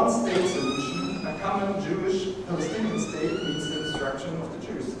of a one-state solution, a common Jewish-Palestinian state, means the destruction of the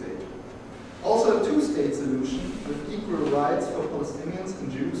Jewish state. Also a two-state solution with equal rights for Palestinians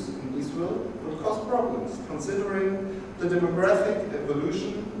and Jews in Israel would cause problems, considering the demographic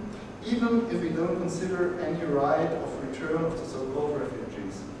evolution, even if we don't consider any right of return of the so-called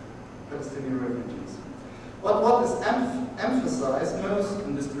refugees, Palestinian refugees. But what is emphasized most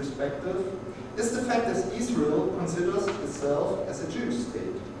in this perspective is the fact that Israel considers itself as a Jewish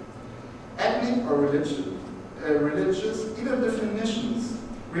state. Ethnic or religious, even definitions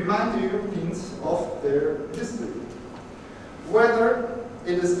remind the Europeans of their history. Whether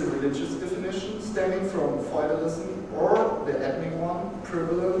it is the religious definition stemming from feudalism or the ethnic one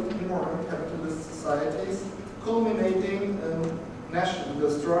prevalent in modern capitalist societies, culminating in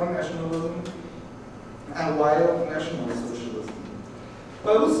the strong nationalism and wild national socialism.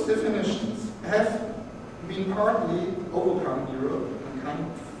 Both definitions have been partly overcome in Europe,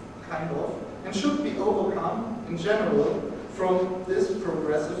 and should be overcome in general from this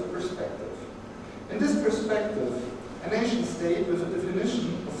progressive perspective. In this perspective, a nation state with a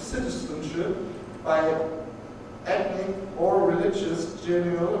definition of citizenship by ethnic or religious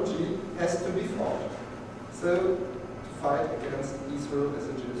genealogy has to be fought. So, to fight against Israel as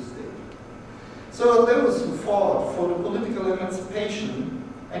a Jewish state. So those who fought for the political emancipation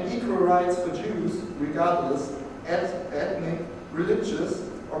and equal rights for Jews, regardless ethnic, religious,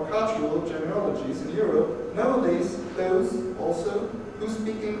 or cultural genealogies in Europe, nowadays those also who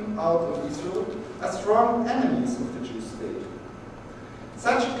speaking out of Israel are strong enemies of the Jewish state.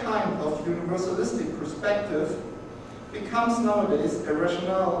 Such a kind of universalistic perspective becomes nowadays a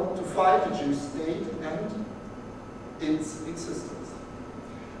rationale to fight the Jewish state and its existence.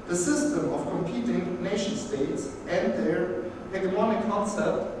 The system of competing nation-states and their hegemonic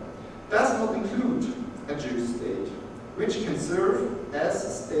concept does not include a Jewish state, which can serve as a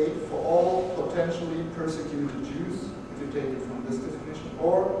state for all potentially persecuted Jews, if you take it from this definition,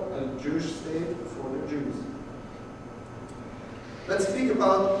 or a Jewish state for the Jews. Let's speak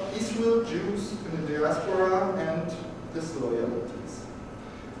about Israel, Jews in the diaspora, and disloyalties.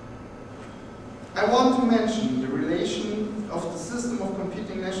 I want to mention the relation of the system of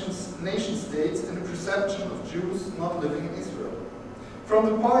competing nation-states and the perception of Jews not living in Israel. From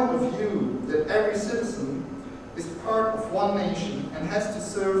the point of view that every citizen is part of one nation and has to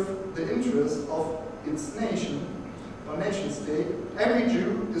serve the interests of its nation or nation-state, every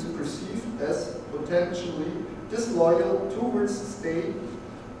Jew is perceived as potentially disloyal towards the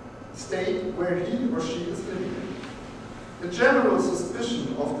state where he or she is living. The general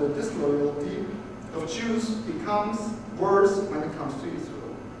suspicion of the disloyalty of Jews becomes worse when it comes to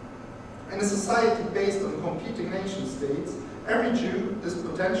Israel. In a society based on competing nation-states, every Jew is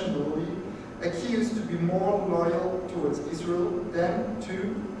potentially accused to be more loyal towards Israel than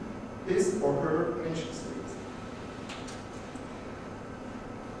to his or her nation-state.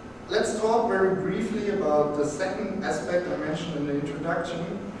 Let's talk very briefly about the second aspect I mentioned in the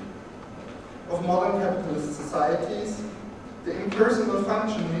introduction of modern capitalist societies, the impersonal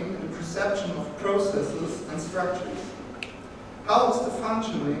functioning and the perception of processes and structures. How is the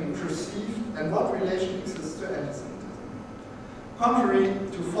functioning perceived and what relation exists to anti-Semitism? Contrary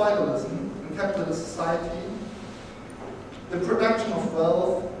to feudalism in capitalist society, the production of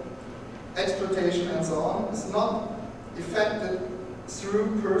wealth, exploitation and so on is not effected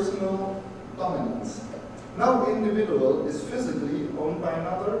through personal dominance. No individual is physically owned by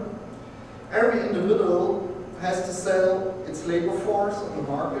another. Every individual has to sell its labor force on the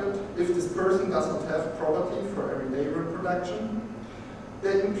market if this person does not have property for everyday reproduction.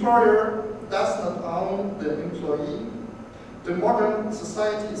 The employer does not own the employee. The modern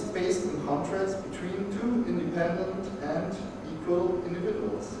society is based on contracts between two independent and equal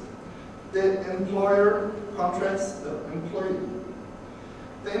individuals. The employer contracts the employee.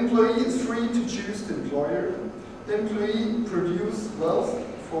 The employee is free to choose the employer. The employee produces wealth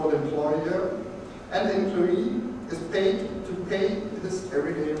for the employer, and the employee is paid to pay his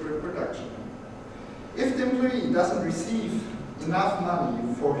everyday reproduction. If the employee doesn't receive enough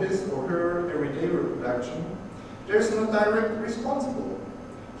money for his or her everyday reproduction, there is no direct responsible.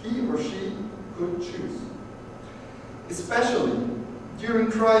 He or she could choose. Especially during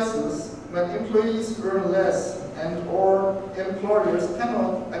crisis, when employees earn less and or employers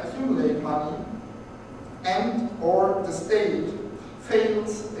cannot accumulate money and or the state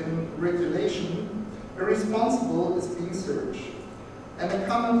fails in regulation, a responsible is being searched. and a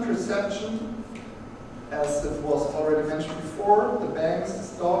common perception, as it was already mentioned before, the banks, the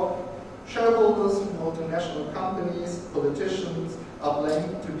stock, shareholders, multinational companies, politicians are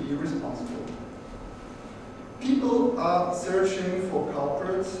blamed to be responsible. People are searching for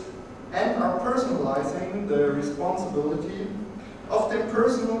culprits and are personalizing the responsibility of their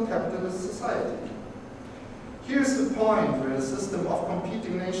personal capitalist society. Here's the point where the system of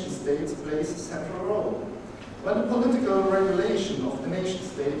competing nation-states plays a central role. When the political regulation of the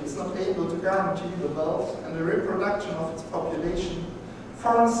nation-state is not able to guarantee the wealth and the reproduction of its population,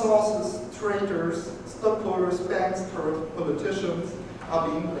 foreign sources, traders, stockholders, banks, politicians are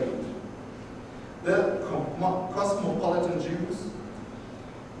being blamed. The cosmopolitan Jews,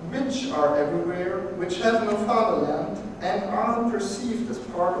 which are everywhere, which have no fatherland, and are not perceived as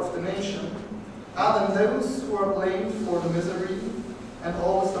part of the nation, are then those who are blamed for the misery and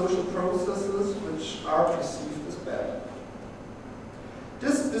all the social processes which are perceived as bad.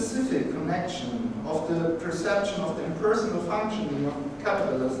 This specific connection of the perception of the impersonal functioning of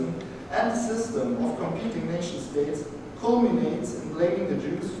capitalism and the system of competing nation-states culminates in blaming the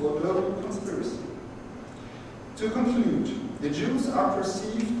Jews for a global conspiracy. To conclude, the Jews are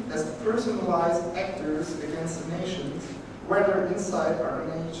perceived as personalized actors against the nations, whether inside our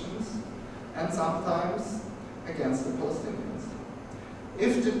nations, and sometimes against the Palestinians.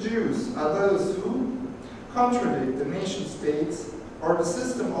 If the Jews are those who contradict the nation-states or the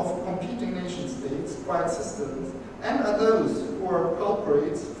system of competing nation-states by existence, and are those who are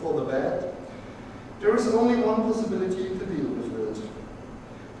culprits for the bad, there is only one possibility to deal with it.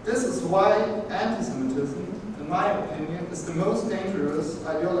 This is why anti-Semitism, in my opinion, is the most dangerous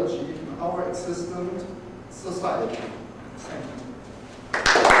ideology in our existent society. Thank you.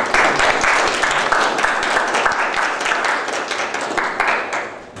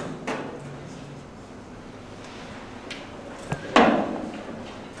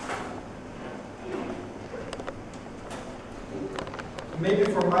 Maybe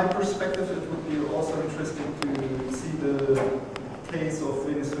from my perspective, it would be also interesting to see the case of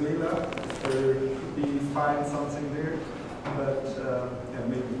Venezuela. If there could be find something there, but yeah,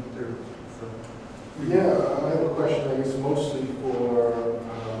 maybe there. So. Yeah, I have a question. I guess mostly for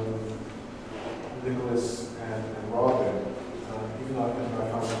Nicholas and Robin. Even though I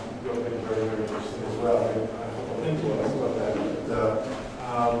found your opinion very, very interesting as well. I hope I'll think to ask about that. But,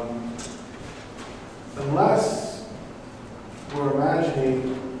 unless we're imagining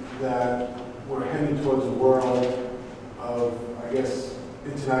that we're heading towards a world of, I guess,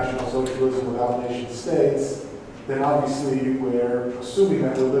 international socialism without nation states, then obviously we're assuming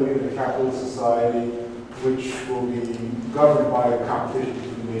that we're living in a capitalist society which will be governed by a competition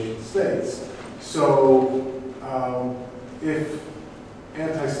between nation states. So if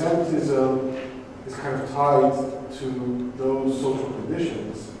anti-Semitism is kind of tied to those social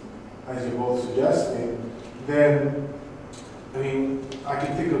conditions, as you're both suggesting, then I mean, I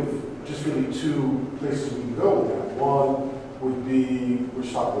can think of just really two places we can go with that. One would be, we're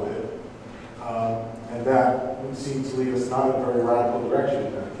stuck with it. And that would seem to lead us not in a very radical direction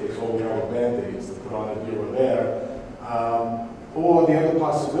in that case. All we have are band-aids to put on it here or there. Or the other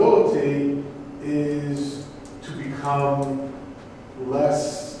possibility is to become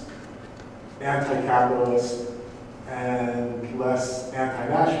less anti-capitalist and less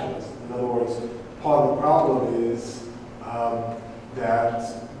anti-nationalist. In other words, part of the problem is that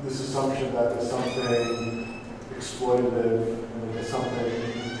this assumption that there's something exploitative and there's something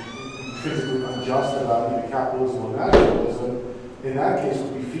physically unjust about either capitalism or nationalism, in that case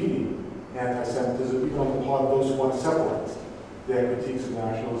would be feeding anti-Semitism, even on the part of those who want to separate their critiques of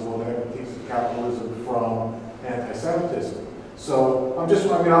nationalism or their critiques of capitalism from anti-Semitism. So I'll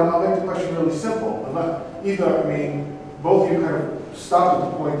make the question really simple. Both of you kind of stopped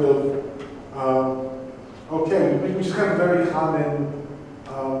at the point of, okay, which is kind of a very common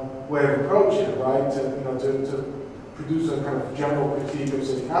way of approaching it, right? To produce a kind of general critique of,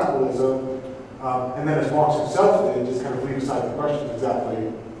 say, capitalism, and then as Marx himself did, just kind of leave aside the question of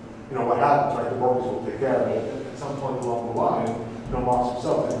exactly, what happens, right? The workers will take care of it. At some point along the line, Marx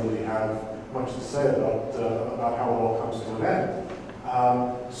himself didn't really have much to say about how it all comes to an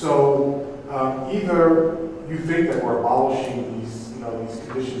end. So either you think that we're abolishing these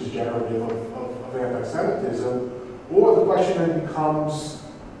conditions generative of anti-Semitism, or the question then becomes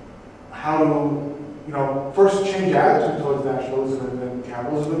how to, first change attitude towards nationalism and then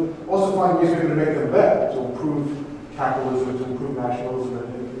capitalism, but also find ways maybe to make them better, to improve capitalism, to improve nationalism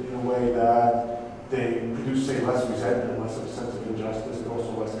in a way that they produce, say, less resentment, less of a sense of injustice, and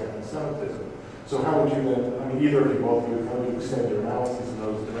also less anti-Semitism. So how would you then, either of you, both of you, how would you extend your analysis in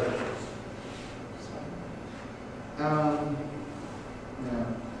those directions?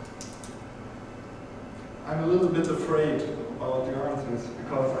 I'm a little bit afraid about the answers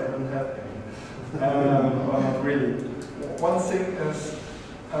because I don't have any. Or not really. One thing is,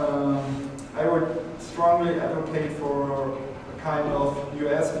 I would strongly advocate for a kind of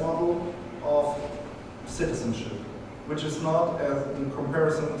US model of citizenship, which is not, as in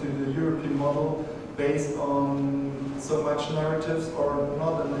comparison to the European model, based on so much narratives, or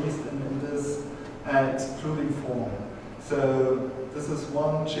not at least in this excluding form. So this is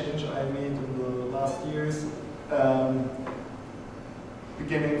one change I made in the last years,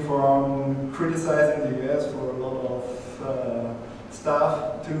 beginning from criticizing the US for a lot of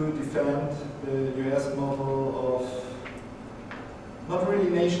stuff to defend the US model of not really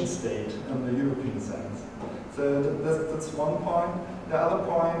nation state in the European sense. So that's one point. The other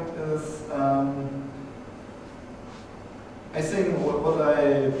point is, I think what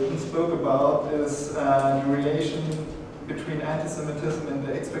I spoke about is the relation between anti-Semitism and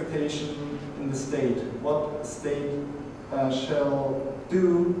the expectation in the state. What the state shall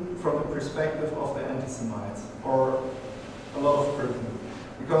do from the perspective of the anti-Semites, or a lot of Britain.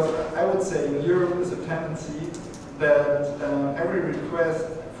 Because I would say in Europe there's a tendency that every request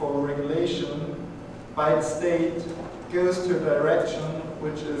for regulation by the state goes to a direction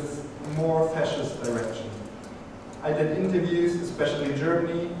which is more fascist direction. I did interviews, especially in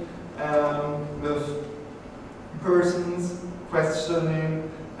Germany, with persons questioning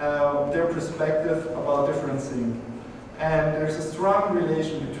their perspective about different things. And there's a strong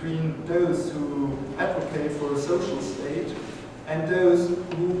relation between those who advocate for a social state and those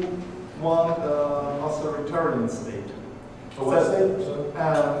who want an authoritarian state. What state?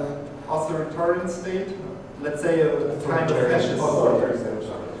 Authoritarian state, let's say a kind of fascist state.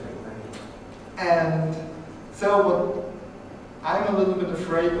 And so what I'm a little bit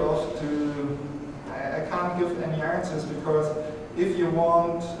afraid of I can't give any answers, because if you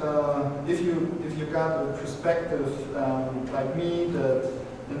want, if you got a perspective like me, that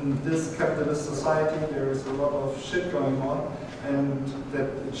in this capitalist society there is a lot of shit going on and that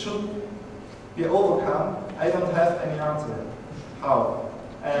it should be overcome, I don't have any answer. How?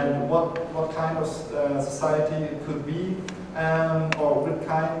 And what kind of society it could be, or what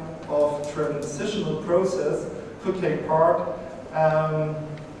kind of transitional process could take part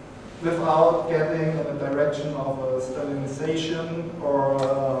without getting in the direction of a Stalinization or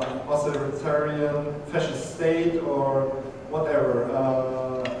authoritarian fascist state or whatever,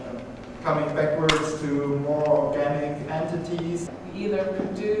 coming backwards to more organic entities. We either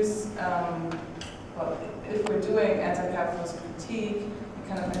produce, well, if we're doing anti-capitalist critique,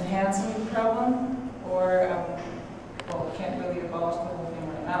 kind of enhancing the problem, or, well, we can't really abolish the whole thing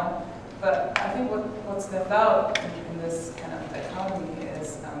right now, but I think what's left out in this kind of dichotomy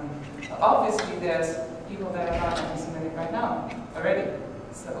is, obviously there's people that are not anti-Semitic right now already,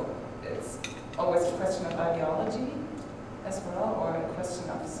 so it's always a question of ideology as well, or a question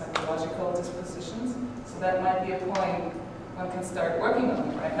of psychological dispositions, so that might be a point one can start working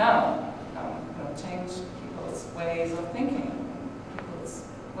on right now, change people's ways of thinking, people's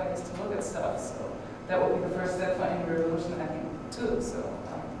ways to look at stuff, so that would be the first step for any revolution, I think, too, so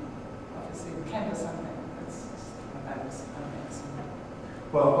obviously we can do something.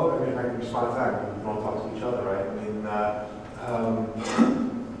 Well, I mean, I can respond to that. We don't talk to each other, right? I mean,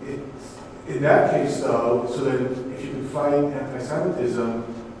 in that case, though, so then if you can fight anti-Semitism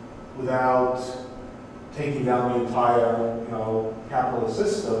without taking down the entire, capitalist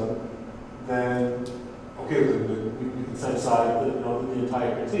system, then okay, we can set aside the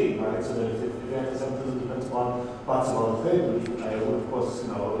entire critique, right? So then if anti-Semitism depends upon lots of other things, which I would, of course,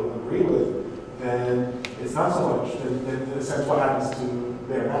 agree with, then it's not so much. Then in a sense, what happens to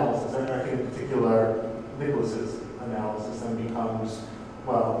their analysis? I think in particular, Nicholas's analysis then becomes,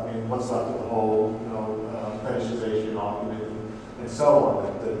 well, I mean, what's left of the whole, fetishization argument and so on,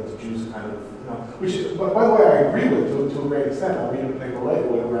 that the Jews are kind of, which, by the way, I agree with to a great extent. I'll read a paper later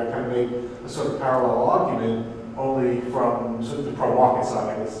where I kind of make a sort of parallel argument, only from sort of the pro-market side,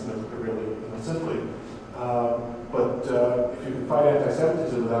 I guess, really simply. But if you can fight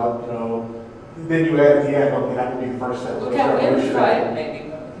anti-Semitism without, then you add at the end, okay, that would be the first step. We can fight it, maybe,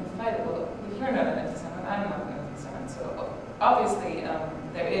 but we can fight it. Well, you're not an anti-Semite, I'm not an anti-Semite, so obviously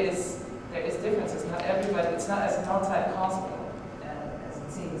there is differences. Not everybody, it's not as multi-causal as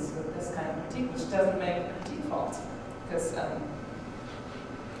it seems with this kind of critique, which doesn't make a critique false, because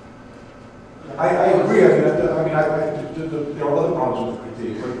I agree. I mean, there are other problems with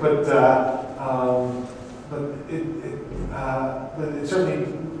critique, but it certainly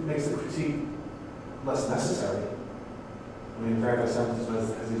makes the critique less necessary. I mean, in fact, anti-Semitism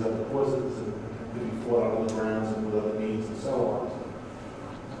has these other causes and could be fought on other grounds and with other means and so on.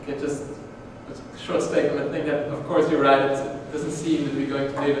 Okay, just a short statement. I think that, of course, you're right. It doesn't seem that we're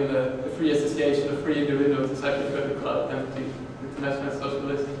going to live in the free association of free individuals, as I prefer to call it, than the international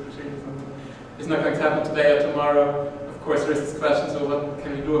socialist regime. It's not going to happen today or tomorrow. Of course, there is this question, so what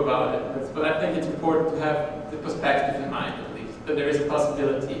can we do about it? But I think it's important to have the perspective in mind, at least, that there is a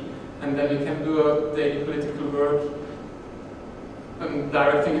possibility. And then we can do our daily political work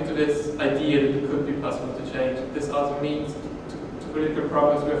directing into this idea that it could be possible to change. This also means to political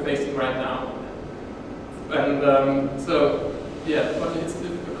problems we're facing right now. And so, yeah, but it's,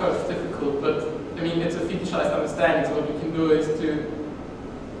 of course it's difficult, but I mean, it's a fetishized understanding, so what we can do is to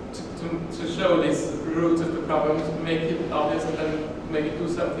show these roots of the problems, make it obvious, and then maybe do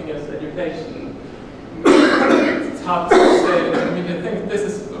something as education. It's hard to say. I mean, I think this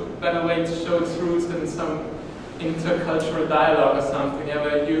is a better way to show its roots than some intercultural dialogue or something,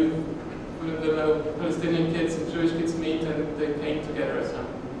 where Palestinian kids and Jewish kids meet and they paint together or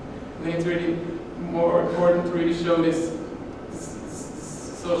something. I think it's really more important to really show these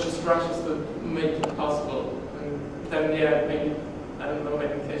social structures that make it possible. And then, yeah, maybe, I don't know,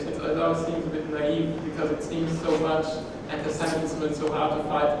 meditation. It always seems a bit naive because it seems so much anti-Semitism and so hard to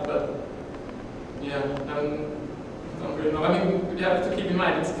fight, but yeah, I don't really know. I mean, you have to keep in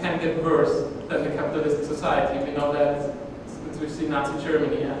mind it can get worse than the capitalist society. We know that since we've seen Nazi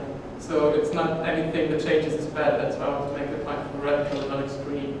Germany, yeah. So it's not anything that changes is bad. That's why I want to make the point from radical and not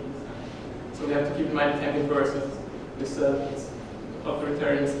extreme. So we have to keep in mind it can get worse. It's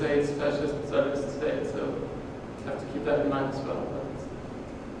authoritarian states, fascist, socialist states. So we have to keep that in mind as well.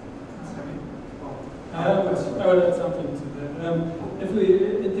 I would add something to that.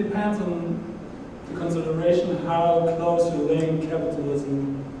 It depends on the consideration how close you link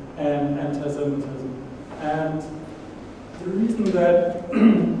capitalism and anti-Semitism. And the reason that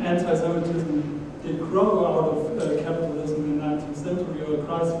anti-Semitism did grow out of capitalism in the 19th century, or a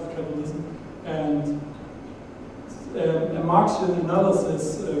crisis of capitalism, and a Marxian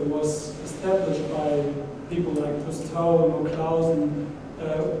analysis was established by people like Cousteau and Clausen.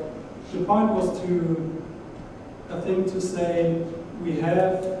 The point was to say we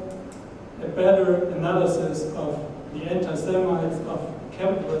have a better analysis of the anti-Semites of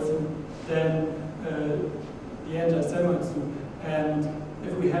capitalism than the anti-Semitism. And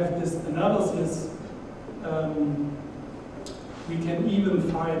if we have this analysis, we can even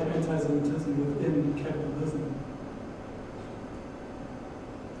fight anti-Semitism within capitalism.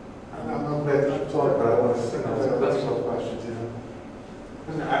 I'm glad you talked, but I want to ask a question to you.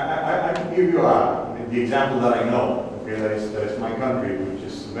 I can give you the example that I know, okay, that is my country, which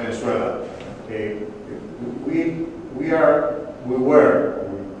is Venezuela.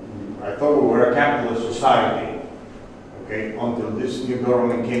 I thought we were a capitalist society, okay, until this new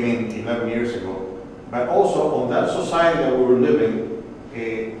government came in 11 years ago. But also on that society that we were living,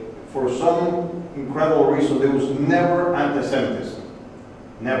 for some incredible reason, there was never anti-Semitism.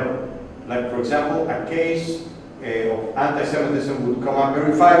 Never. Like, for example, a case of anti-Semitism would come up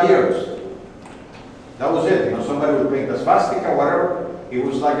every 5 years. That was it. Somebody would paint a swastika, whatever. It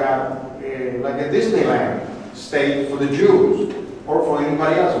was like a Disneyland state for the Jews or for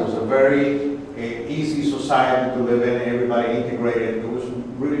anybody else. It was a very easy society to live in. Everybody integrated. There was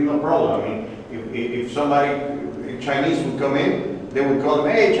really no problem. I mean, if somebody, Chinese would come in, they would call them,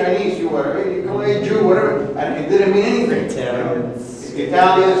 "Hey, Chinese, hey, Jew, whatever," and it didn't mean anything.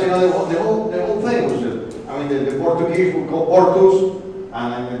 Italians, the whole thing was just. I mean, the Portuguese would call Portus,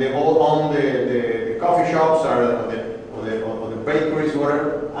 and they all own the coffee shops or the bakeries,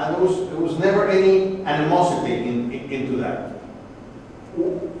 whatever. And there was never any animosity into that.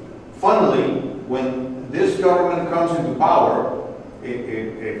 Finally, when this government comes into power,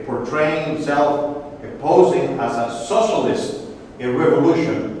 portraying itself, posing as a socialist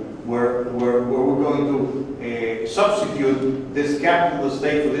revolution, where we're going to substitute this capitalist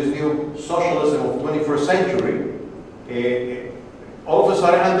state for this new socialism of 21st century, all of a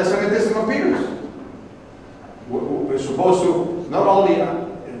sudden anti-Semitism appears. We're supposed to not only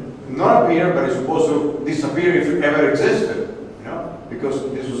not appear, but it's supposed to disappear if it ever existed, because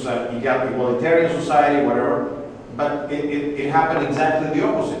this was an egalitarian society, whatever. But it happened exactly the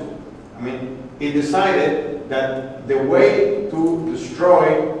opposite. I mean, it decided that the way to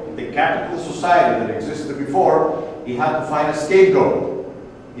destroy the capitalist society that existed before, he had to find a scapegoat.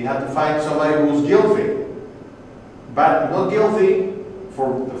 He had to find somebody who was guilty. But not guilty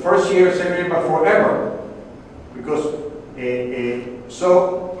for the first year, second year, but forever. Because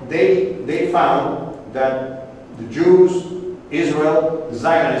so they found that the Jews, Israel,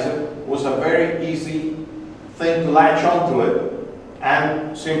 Zionism was a very easy thing to latch onto it,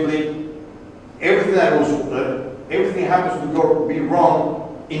 and simply everything happens to be wrong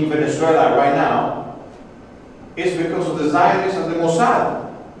in Venezuela right now is because of the Zionists and the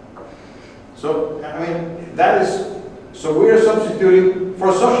Mossad. So, I mean, that is, so we are substituting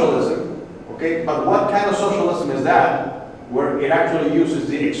for socialism, okay? But what kind of socialism is that, where it actually uses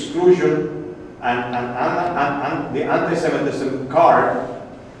the exclusion and the anti-Semitism card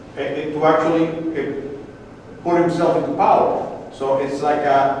to actually put himself into power? So it's like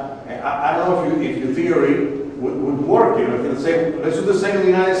I don't know if your theory would work. You know, if you say, let's do the same in the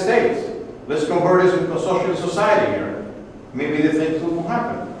United States. Let's convert this into a socialist society here. Maybe the things will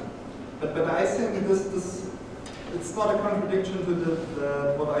happen. But I think this it's not a contradiction to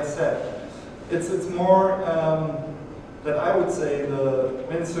what I said. It's more that I would say the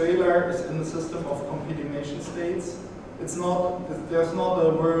Venezuela is in the system of competing nation states. It's not, there's not a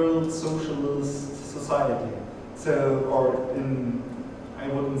world socialist society. So, or in, I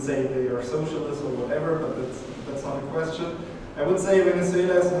wouldn't say they are socialist or whatever, but that's not a question. I would say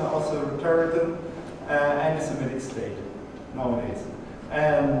Venezuela is an authoritarian anti-Semitic state nowadays.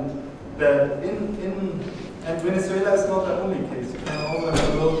 And that and Venezuela is not the only case. You can also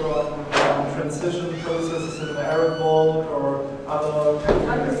have a world transition processes in the Arab world or other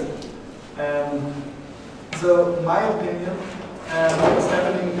countries. And so my opinion, what's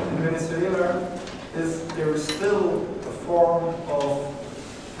happening in Venezuela is there is still a form of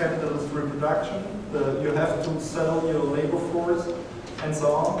capitalist reproduction. You have to sell your labor force and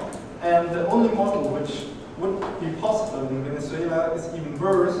so on. And the only model which would be possible in Venezuela is even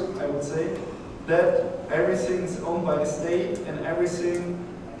worse, I would say, that everything is owned by the state and everything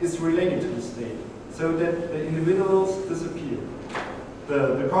is related to the state, so that the individuals disappear.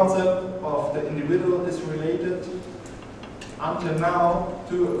 The concept of the individual is related until now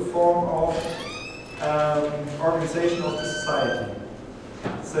to a form of organization of the society.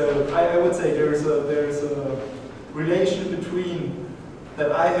 So I would say there is a relation between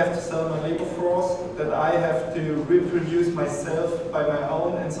that I have to sell my labor force, that I have to reproduce myself by my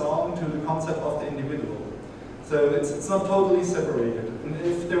own, and so on, to the concept of the individual. So it's not totally separated. And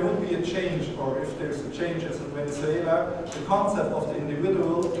if there would be a change, or if there's a change as in Venezuela, the concept of the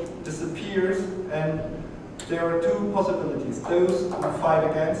individual disappears, and there are two possibilities. Those who fight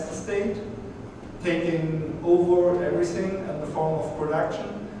against the state, taking over everything in the form of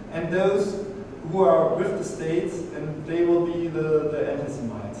production, and those who are with the states, and they will be the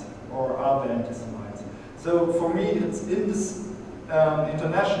anti-Semites, or are the anti-Semites. So for me, it's in this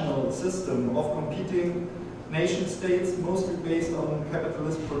international system of competing nation states, mostly based on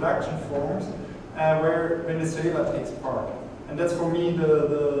capitalist production forms, where Venezuela takes part. And that's for me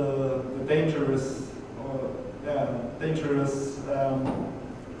the dangerous,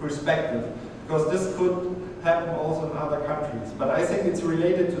 perspective, because this could happen also in other countries. But I think it's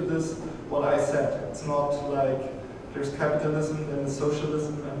related to this, what I said. It's not like there's capitalism, then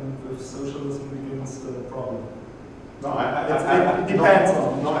socialism, and with socialism begins the problem. No, it depends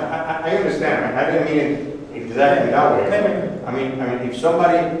on. No, I understand. I didn't mean it exactly that way. I mean, if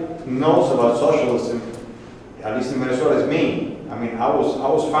somebody knows about socialism, at least in Venezuela, it's me. I mean, I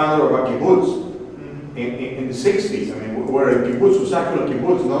was founder of a kibbutz in the 60s. I mean, where a kibbutz was actually a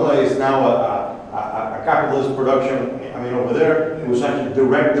kibbutz. Not that it's now a capitalist production. I mean, over there, it was actually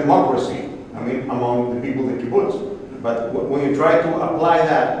direct democracy. I mean, among the people in the kibbutz. But when you try to apply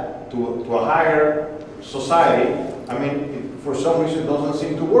that to a higher society, I mean, for some reason, it doesn't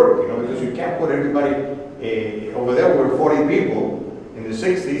seem to work. You know, because you can't put everybody over there. We were 40 people in the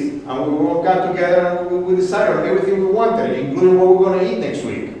 60s, and we all got together and we decided on everything we wanted, including what we're going to eat next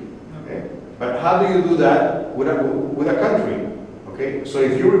week. Okay? But how do you do that with a country? Okay? So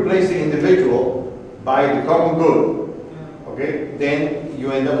if you replace the individual by the common good, okay, then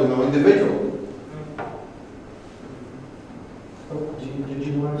you end up with no individual. Oh, did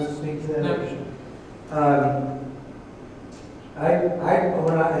you want to speak to that? No.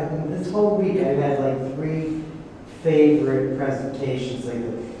 This whole week I've had like 3 favorite presentations. Like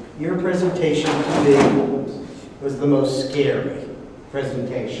your presentation to me was the most scary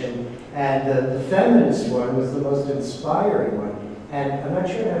presentation, and the feminist one was the most inspiring one. And I'm not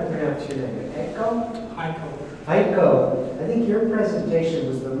sure how to pronounce your name. Heiko. I think your presentation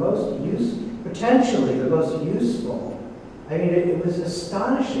was the most potentially the most useful. I mean, it was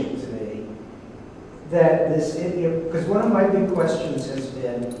astonishing to me that this, because one of my big questions has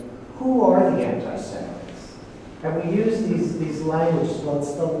been, who are the anti-Semites? And we use these languages, well,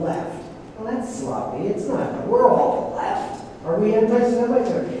 it's the left. Well, that's sloppy. It's not. We're all the left. Are we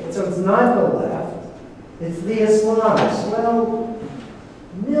anti-Semites? So it's not the left. It's the Islamists. Well,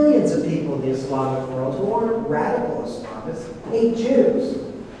 millions of people in the Islamic world who aren't radical Islamists hate Jews.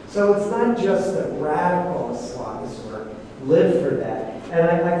 So it's not just that radical Islamists live for that. And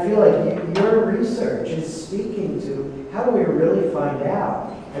I feel like your research is speaking to how do we really find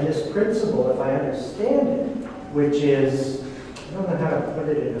out? And this principle, if I understand it, which is, I don't know how to put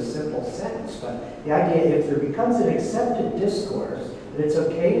it in a simple sentence, but the idea, if there becomes an accepted discourse, that it's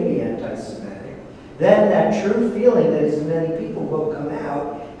okay to be anti-Semitic, then that true feeling that as many people will come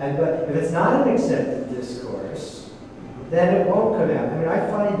out, and but if it's not an accepted discourse, then it won't come out. I mean, I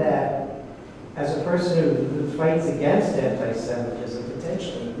find that as a person who fights against anti-Semitism,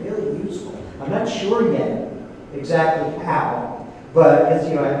 potentially really useful. I'm not sure yet exactly how, but because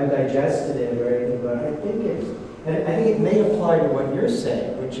I haven't digested it or anything, but I think it may apply to what you're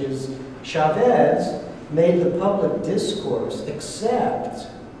saying, which is Chavez made the public discourse accept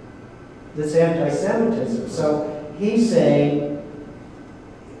this anti-Semitism. So he's saying,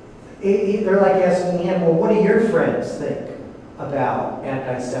 they're like asking him, well, what do your friends think about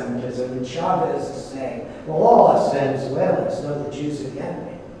anti-Semitism? And Chavez is saying, well, all us Venezuelans know the Jews are the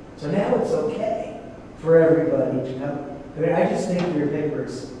enemy. So now it's okay for everybody to come. I mean, I just think your paper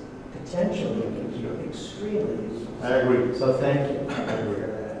is potentially extremely useful. I agree. So thank you for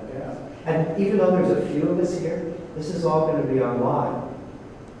that. Yeah. And even though there's a few of us here, this is all going to be online.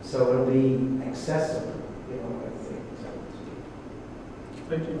 So it'll be accessible, I think.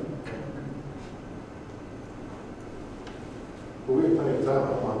 Thank you. Well, we have plenty of time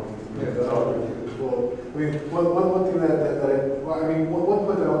on Yeah, well, I mean, one thing one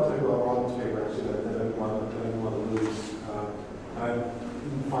point that I want to talk about Ron's paper, actually, that I didn't want to lose, and I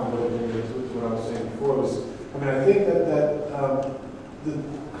didn't find what I was saying before was, I mean, I think that the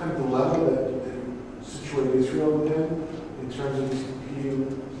kind of dilemma that situated Israel within, in terms of these competing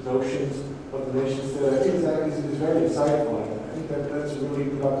notions of the nation state, I think that is very insightful. I think that's a really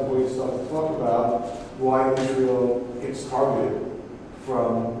productive way to start to talk about why Israel gets targeted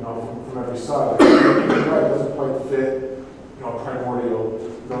from every side. Right, it doesn't quite fit, a primordial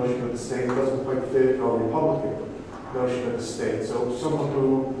notion of the state. It doesn't quite fit, a Republican notion of the state. So someone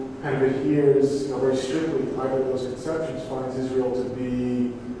who kind of adheres, very strictly to either of those conceptions finds Israel to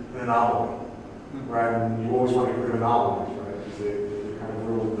be an anomaly, right? And you always want to get rid of anomalies, right? Because they kind of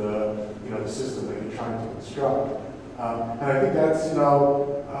ruin the system that you're trying to construct. And I think that's,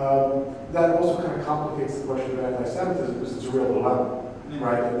 that also kind of complicates the question of anti-Semitism because it's a real dilemma,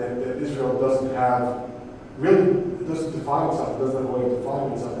 right? That Israel doesn't define itself, it doesn't have a way of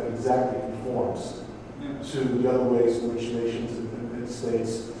defining itself that exactly conforms to the other ways in which nations and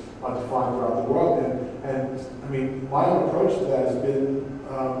states are defined throughout the world. And I mean, my own approach to that has been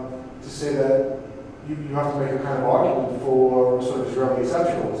to say that you have to make a kind of argument for sort of Israeli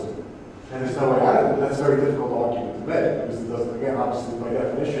exceptionalism. And there's no way out of it, but that's a very difficult argument to make because it doesn't, again, obviously by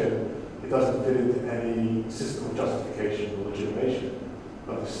definition, it doesn't fit into any system of justification or legitimation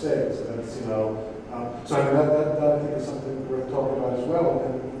of the state. So that's, so I mean, that I think is something worth talking about as well.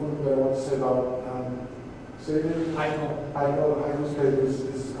 And one thing that I want to say about, Heiko's paper is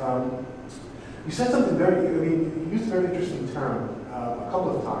you said something you used a very interesting term a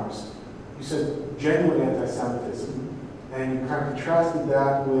couple of times. You said genuine anti-Semitism, and you kind of contrasted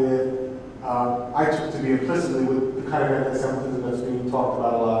that with I took to be implicitly with the kind of anti-Semitism that's being talked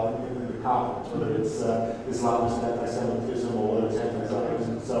about a lot in the conference, whether it's Islamist anti-Semitism or whether it's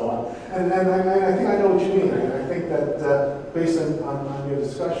anti-Zionism and so on. And I think I know what you mean. I think that based on your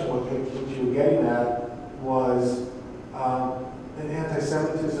discussion, what you were getting at was an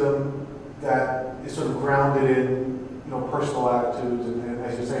anti-Semitism that is sort of grounded in personal attitudes and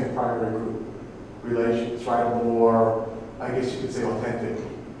as you're saying, primary group relations, right? Or more, I guess you could say, authentic.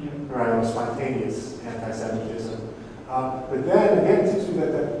 Right, or spontaneous anti-Semitism. But then again, it seems to me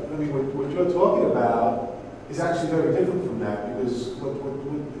that what you're talking about is actually very different from that because what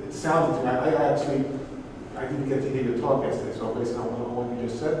it sounds to me, I didn't get to hear your talk yesterday, so based on what you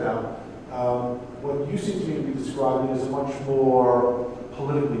just said now, what you seem to me to be describing is a much more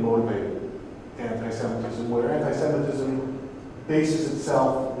politically motivated anti-Semitism, where anti-Semitism bases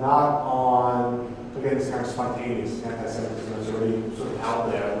itself not on again, this kind of spontaneous anti-Semitism that's already sort of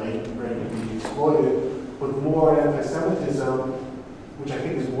out there, ready to be exploited, but more anti-Semitism, which I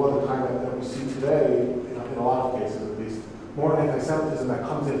think is more the kind that we see today, in a lot of cases at least, more anti-Semitism that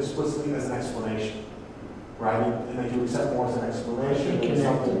comes in explicitly as an explanation, right? And that you accept more as an explanation. Can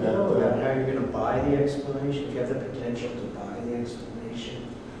something that how you're going to buy the explanation? If you have the potential to buy the explanation.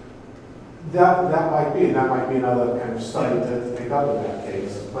 That might be, and that might be another kind of study to take up in that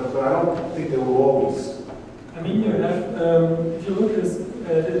case. But I don't think they will always. I mean, you have, if you look at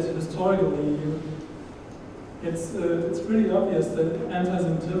it historically, it's pretty obvious that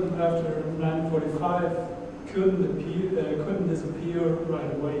anti-Semitism after 1945 couldn't disappear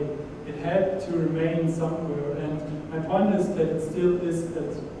right away. It had to remain somewhere, and my point is that it still is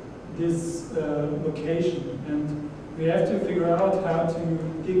at this location, and we have to figure out how to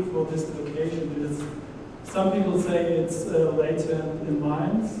dig for this location. Some people say it's latent in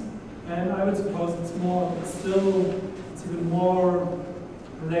minds, and I would suppose it's even more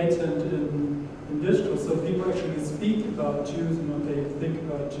latent in discourse. So people actually speak about Jews and what they think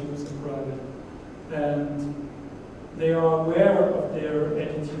about Jews in private, and they are aware of their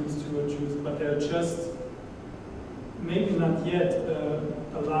attitudes toward Jews, but they're just maybe not yet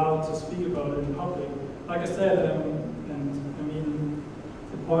allowed to speak about it in public. Like I said, and I mean,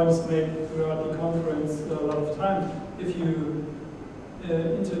 the point is made throughout the conference a lot of times. If you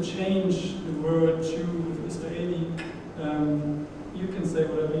interchange the word Jew with Israeli, you can say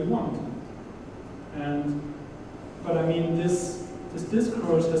whatever you want. But I mean, this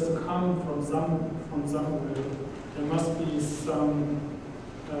discourse has to come from somewhere. There must be some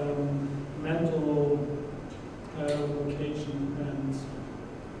mental location and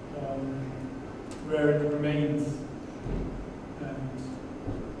where it remains. And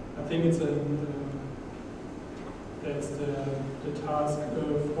I think it's that's the task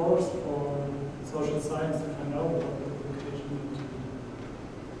for social science to find out about the location.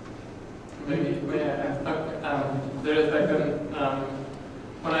 Maybe there is like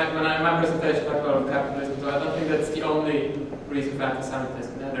when I in my presentation talked about capitalism, so I don't think that's the only reason for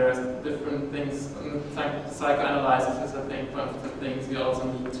anti-Semitism. Yeah, there are different things. Psychoanalysis is, I think, one of the things you also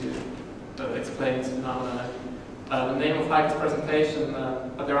need to explain this phenomenon. The name of Heike's presentation,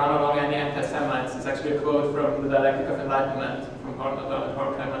 but there are no longer any anti-Semites, is actually a quote from The Dialectic of Enlightenment from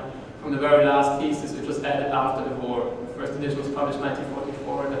Horkheimer, from the very last thesis, which was added after the war. The first edition was published in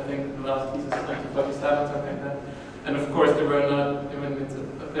 1944, and I think the last thesis was 1947, something like that. And of course, there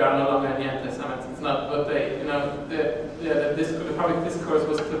are no longer any anti-Semites. It's not what they, the public discourse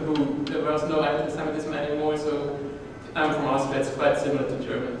was taboo. There was no anti-Semitism anymore, so I'm from Austria, it's quite similar to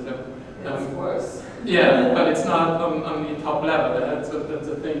Germany. So, it's worse. Yeah, but it's not on the top level. That's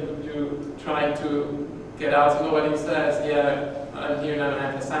the thing that you try to get out so nobody says, yeah, I'm here and I'm an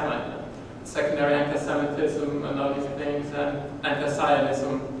anti-Semite. Secondary anti-Semitism and all these things, and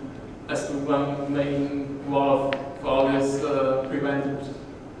anti-Zionism as the one main wall for all these prevented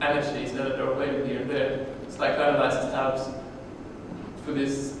energies that are operating here and there. Psychoanalysis helps for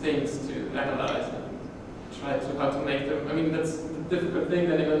these things to analyze and try to how to make them. I mean, that's the difficult thing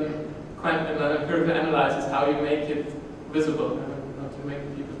that even empirical analysis, how you make it visible, how to make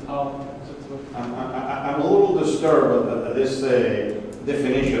people talk. I'm a little disturbed at this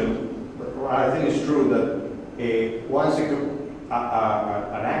definition. I think it's true that once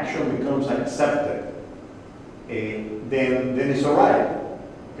an action becomes accepted, then it's all right.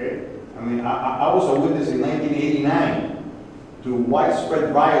 Okay? I mean, I was a witness in 1989 to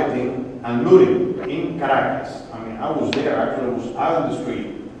widespread rioting and looting in Caracas. I mean, I was there, actually, I was out in the street.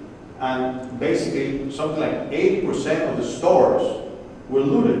 And basically, something like 80% of the stores were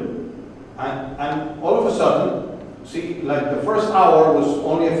looted. And all of a sudden, see, like the first hour was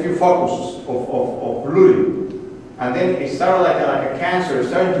only a few focuses of looting. And then it started like a cancer,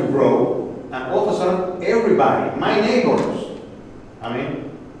 starting to grow. And all of a sudden, everybody, my neighbors, I mean,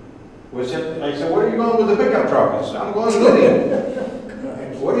 I said, where are you going with the pickup truck? I said, I'm going looting.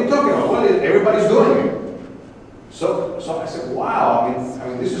 What are you talking about? Well, everybody's doing it. So I said, wow, I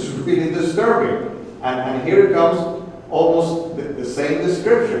mean, this is really disturbing. And here it comes, almost the same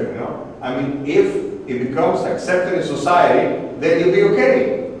description, you know. I mean, if it becomes accepted in society, then it'll be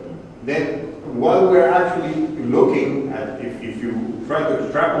okay. Then what we're actually looking at, if you try to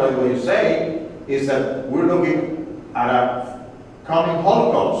extrapolate what you say, is that we're looking at a coming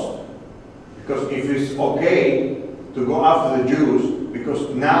Holocaust. Because if it's okay to go after the Jews, because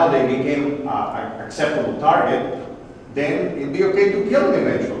now they became an acceptable target, then it'd be okay to kill them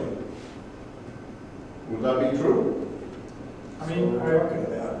eventually. Would that be true? I mean,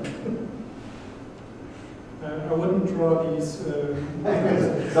 I wouldn't draw these.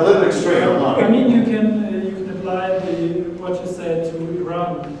 It's a little extreme. I mean, you can apply what you said to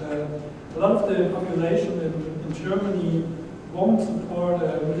Iran. A lot of the population in Germany won't support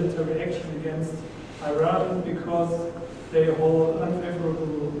a military action against Iran because they hold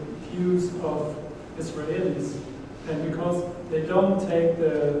unfavorable views of Israelis, and because they don't take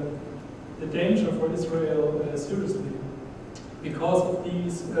the danger for Israel seriously. Because of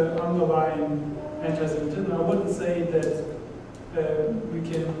these underlying anti-Semitism, I wouldn't say that we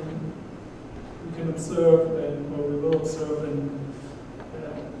can observe or we will observe a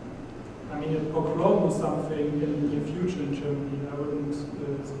pogrom or something in the near future in Germany. I wouldn't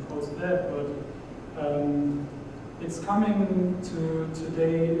suppose that, but coming to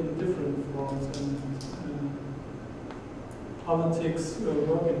today in different forms, and politics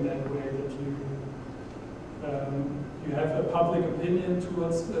work in that way, that you have a public opinion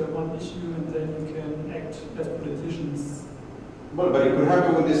towards one issue, and then you can act as politicians. Well, but it could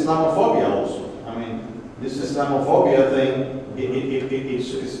happen with Islamophobia also. I mean, this Islamophobia thing,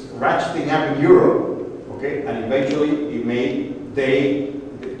 it's ratcheting up in Europe, okay, and eventually it may, the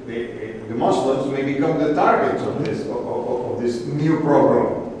Muslims may become the targets of this new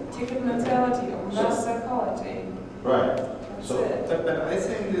program. Ticket mentality or mass psychology. Right. That's So- it. But I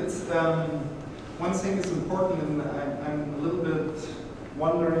think it's, one thing is important, and I'm a little bit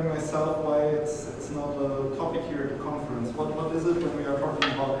wondering myself why it's not a topic here at the conference. What is it when we are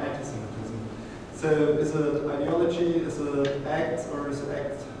talking about anti-Semitism? So is it ideology, is it act, or is it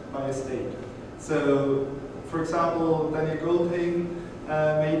act by a state? So, for example, Daniel Goldhagen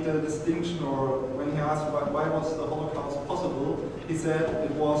made the distinction, or when he asked why was the Holocaust possible, he said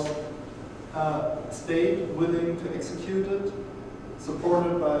it was a state willing to execute it,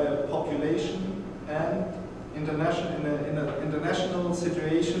 supported by a population, and in an international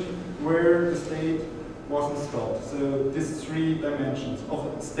situation where the state wasn't stopped. So these three dimensions of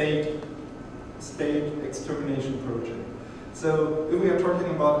a state extermination project. So if we are talking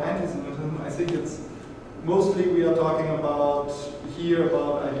about anti-Semitism, I think it's mostly we are talking about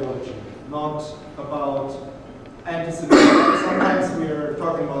ideology, not about anti-Semitic. Sometimes we are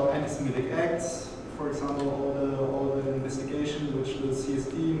talking about anti-Semitic acts. For example, all the investigation which the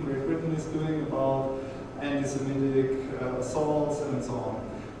CSD in Great Britain is doing about anti-Semitic assaults and so on.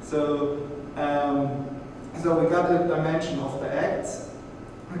 So, so we got a dimension of the acts,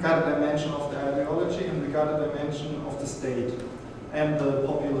 we got a dimension of the ideology, and we got a dimension of the state and the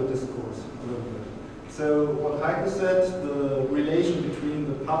popular discourse a little bit. So what Heiko said, the relation between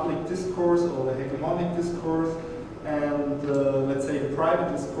the public discourse or the hegemonic discourse and let's say the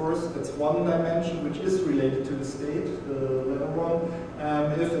private discourse, that's one dimension which is related to the state, the latter one,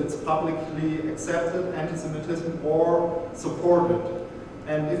 if it's publicly accepted, anti-Semitism, or supported.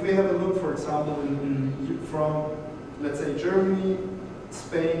 And if we have a look, for example, from, let's say, Germany,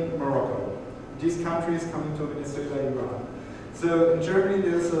 Spain, Morocco, these countries coming to Venezuela, Iran. So in Germany,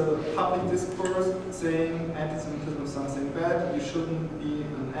 there's a public discourse saying anti-Semitism is something bad, you shouldn't be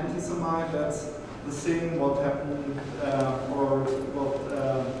an anti-Semite, that's the thing what happened or what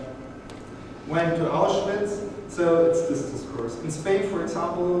went to Auschwitz. So it's this discourse. In Spain, for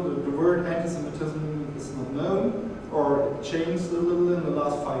example, the word anti-Semitism is not known, or it changed a little in the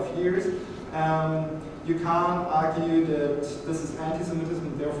last 5 years. You can't argue that this is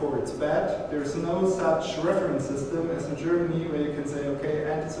anti-Semitism, therefore it's bad. There's no such reference system as in Germany where you can say, okay,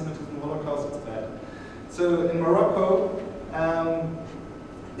 anti-Semitism, Holocaust, it's bad. So in Morocco,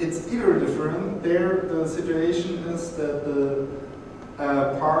 it's either different. There, the situation is that the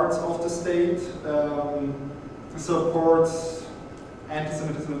parts of the state supports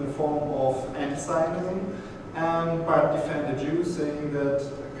anti-Semitism in the form of anti-Zionism, but defend the Jews, saying that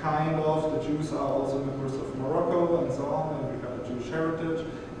kind of the Jews are also members of Morocco and so on, and we got a Jewish heritage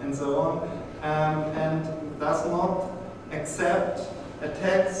and so on, and does not accept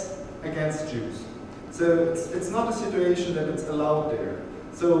attacks against Jews. So it's not a situation that it's allowed there.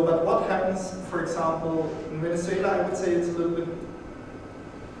 So, but what happens, for example, in Venezuela, I would say it's a little bit,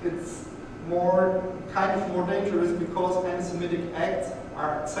 it's more, kind of more dangerous because anti-Semitic acts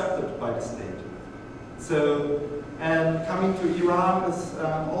are accepted by the state. So, and coming to Iran is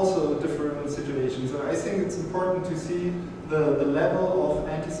also a different situation. So I think it's important to see the level of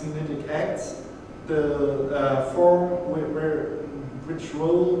anti-Semitic acts, the form which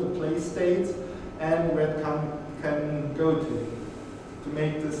role the place states, and where it can go to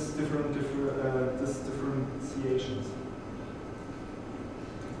make this differentiations.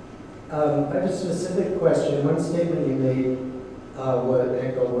 I have a specific question. One statement you made,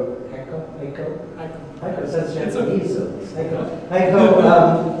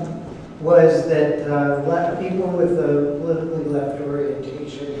 was that people with a politically left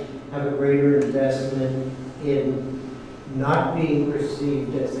orientation have a greater investment in not being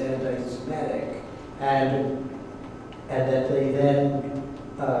perceived as anti-Semitic, and that they then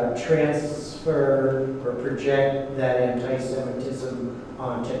transfer or project that anti-Semitism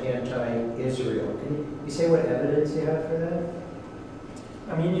onto anti-Israel. Can you say what evidence you have for that?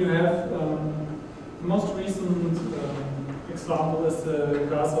 I mean, you have the most recent example is the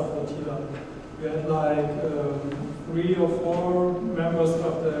Gaza flotilla. We had like 3 or 4 members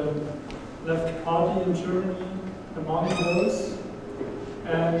of the left party in Germany among those,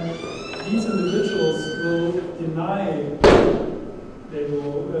 and these individuals will deny, they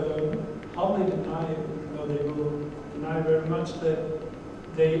will probably deny, they will deny very much that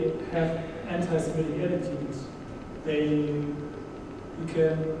they have anti-Semitic attitudes. You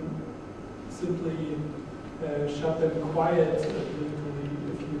can simply shut them quiet politically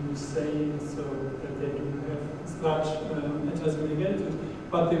if you say so that they do have such anti-Semitic attitudes,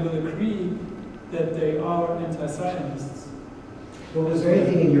 but they will agree that they are anti-Zionists. Well, was there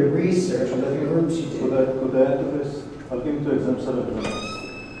anything in your research or the groups you did? Could I add to this? I'll give 2 examples of examples.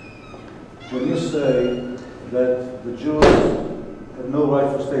 When you say that the Jews have no right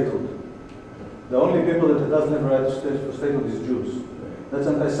for statehood, the only people that doesn't have a right for statehood is Jews. That's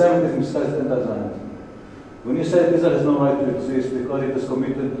anti-Semitism disguised as anti-Zionism. When you say Israel has no right to exist because it has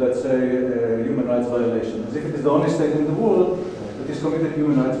committed, let's say, a human rights violation, as if it is the only state in the world that has committed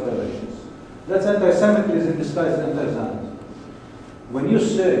human rights violations. That's anti-Semitism disguised as anti-Zionism. When you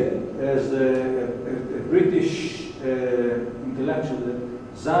say, as a British intellectual, that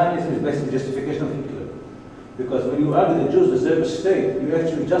Zionism is basically justification of Hitler, because when you argue the Jews deserve a state, you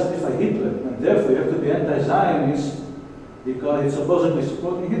actually justify Hitler, and therefore you have to be anti-Zionist because it's supposedly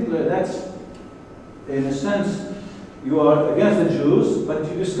supporting Hitler. That's, in a sense, you are against the Jews, but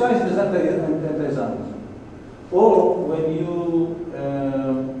you disguise it as anti-Zionism. Or when you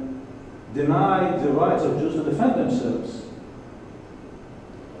deny the rights of Jews to defend themselves,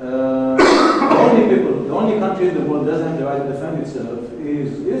 the only country in the world that doesn't have the right to defend itself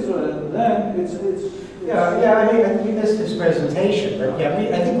is Israel. Then it's I mean, you missed this presentation, but yeah,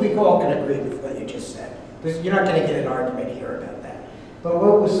 I think we all can agree with what you just said. You're not going to get an argument here about that. But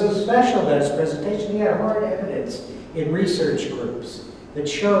what was so special about his presentation, he had hard evidence in research groups that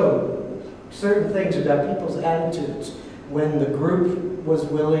showed certain things about people's attitudes when the group was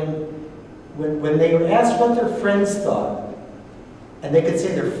willing, when they were asked what their friends thought, and they could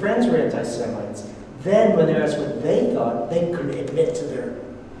say their friends were anti-Semites, then when they're asked what they thought, they could admit to their...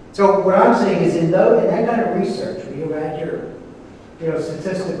 So what I'm saying is in that kind of research, where you had your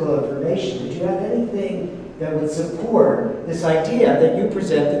statistical information, did you have anything that would support this idea that you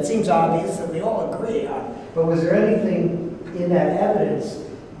present that seems obvious that we all agree on? But was there anything in that evidence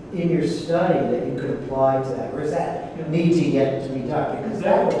in your study that you could apply to that? Or does that need to yet to be done? Because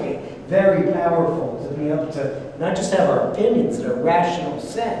that would be very powerful to be able to not just have our opinions in a rational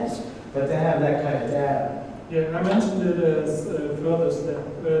sense, but to have that kind of data. Yeah, I mentioned it as further step.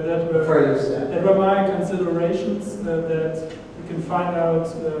 That were my considerations, that you can find out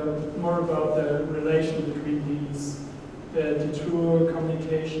more about the relation between these detour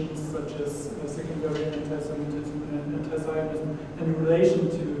communications, such as secondary anti-Semitism and anti-Zionism, in relation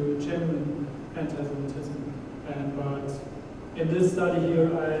to genuine anti-Semitism. But in this study here,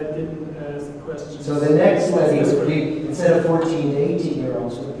 I didn't ask questions. So the next study would be, instead of 14 to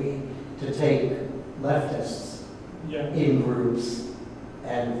 18-year-olds, would be to take leftists in groups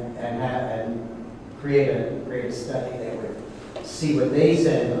and create a study that would see what they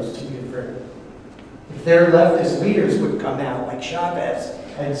said in those two different. If their leftist leaders would come out like Chavez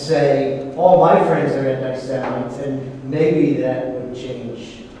and say, all my friends are anti-Semites, and maybe that would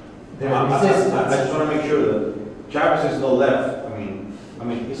change their resistance. I just want to make sure that Chavez is no left. I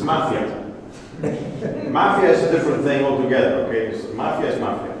mean, it's mafia. Mafia is a different thing altogether, okay? Mafia is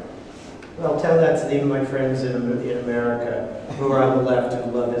mafia. Well, tell that to even my friends in America who are on the left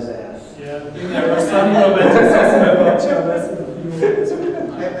who love his ass. Yeah, there was some romanticism about Chavez.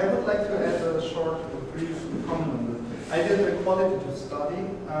 I would like to add a short, brief comment. I did a qualitative study,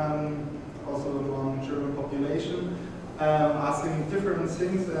 also among German population, asking different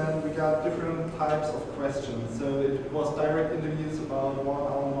things, and we got different types of questions. So it was direct interviews about 1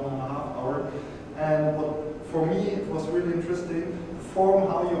 hour, 1.5 hours. And for me, it was really interesting to form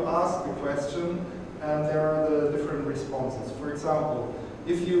how you ask the question, and there are the different responses. For example,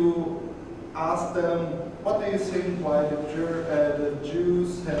 if you ask them, what do you think why the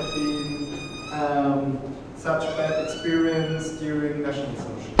Jews have been such bad experience during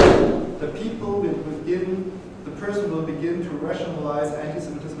nationalism? The person will begin to rationalize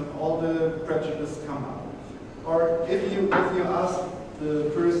anti-Semitism and all the prejudice come out. Or if you ask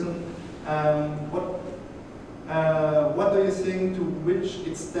the person, what do you think to which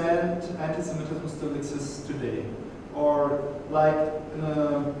extent anti-Semitism still exists today? Or like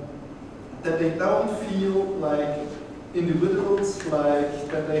that they don't feel like individuals, like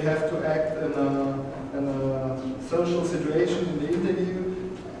that they have to act in a social situation in the interview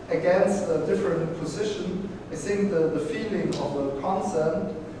against a different position. I think the feeling of the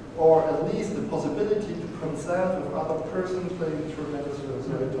consent, or at least the possibility to consent with other persons, playing a tremendous role.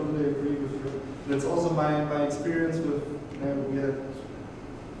 So I totally agree with you. That's also my experience with,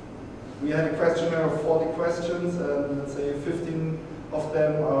 we had a questionnaire of 40 questions, and let's say 15 of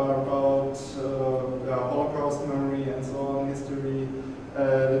them are about Holocaust memory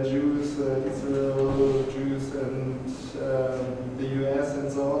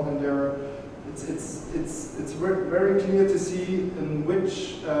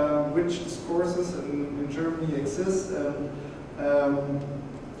which discourses in Germany exist and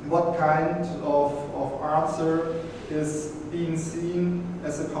what kind of answer is being seen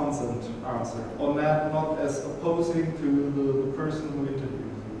as a consent answer, or not as opposing to the person who interviews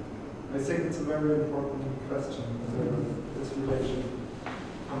you. I think it's a very important question, this relation.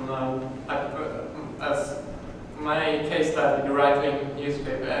 As my case study, the right-wing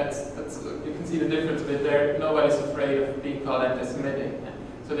newspaper, you can see the difference with there. Nobody's afraid of being called anti-Semitic.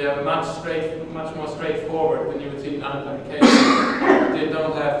 So they are much more straightforward than you would see in other publications. They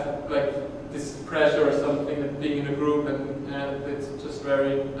don't have like this pressure or something of being in a group, and it's just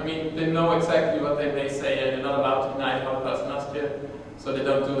very. I mean, they know exactly what they may say, and they're not allowed to deny how a person must hear, so they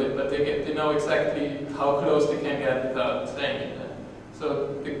don't do it. But they know exactly how close they can get without saying it.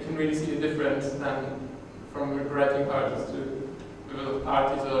 So they can really see the difference then from right-wing parties to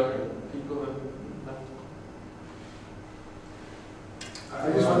parties or people. I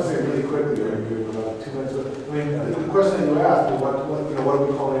just want to say really quickly, maybe about 2 minutes. I mean, the question that you asked is what do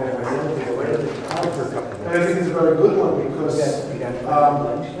we call an anti-Semitic? And I think it's a very good one because,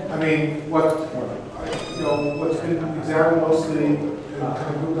 I mean, what's been examined mostly and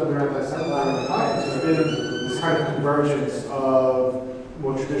kind of grouped under anti-Semitism in the context has been this kind of convergence of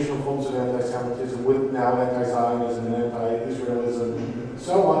more traditional forms of anti-Semitism with now anti-Zionism and anti-Israelism and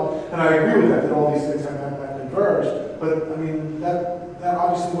so on. And I agree with that all these things have converged. But I mean, that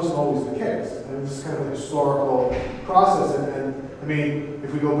obviously wasn't always the case. I mean, this is kind of a historical process. And I mean,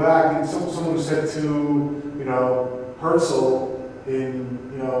 if we go back, someone who said to, Herzl in,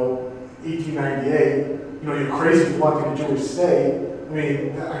 1898, you're crazy for wanting a Jewish state. I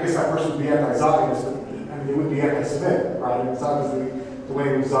mean, I guess that person would be anti-Zionist, but I mean, they wouldn't be anti-Semitic, right? It's obviously the way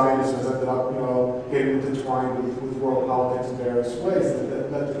in which Zionism has ended up, getting intertwined with world politics in various ways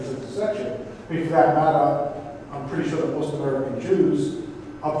that led to this intersection. I mean, for that matter, I'm pretty sure that most American Jews,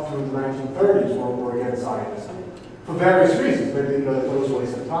 up through the 1930s, were against Zionism. For various reasons. Maybe they thought it was a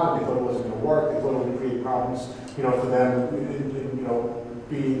waste of time, they thought it wasn't going to work, they thought it would create problems, for them in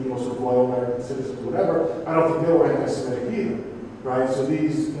being sort of loyal American citizens or whatever. I don't think they were anti-Semitic either. Right? So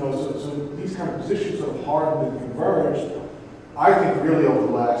these, so these kind of positions sort of hardened and converged, I think really over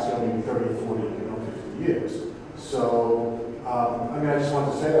the last, maybe 30, 40, 50 years. So, I mean, I just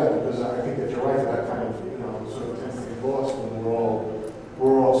wanted to say that because I think that you're right, that kind of, sort of tends to get lost when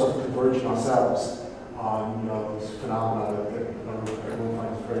we're all sort of converging ourselves on, this phenomena that everyone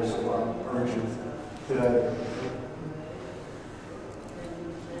finds very sort of urgent today.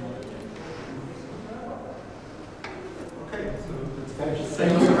 Okay, so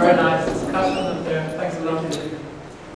Thank you very much.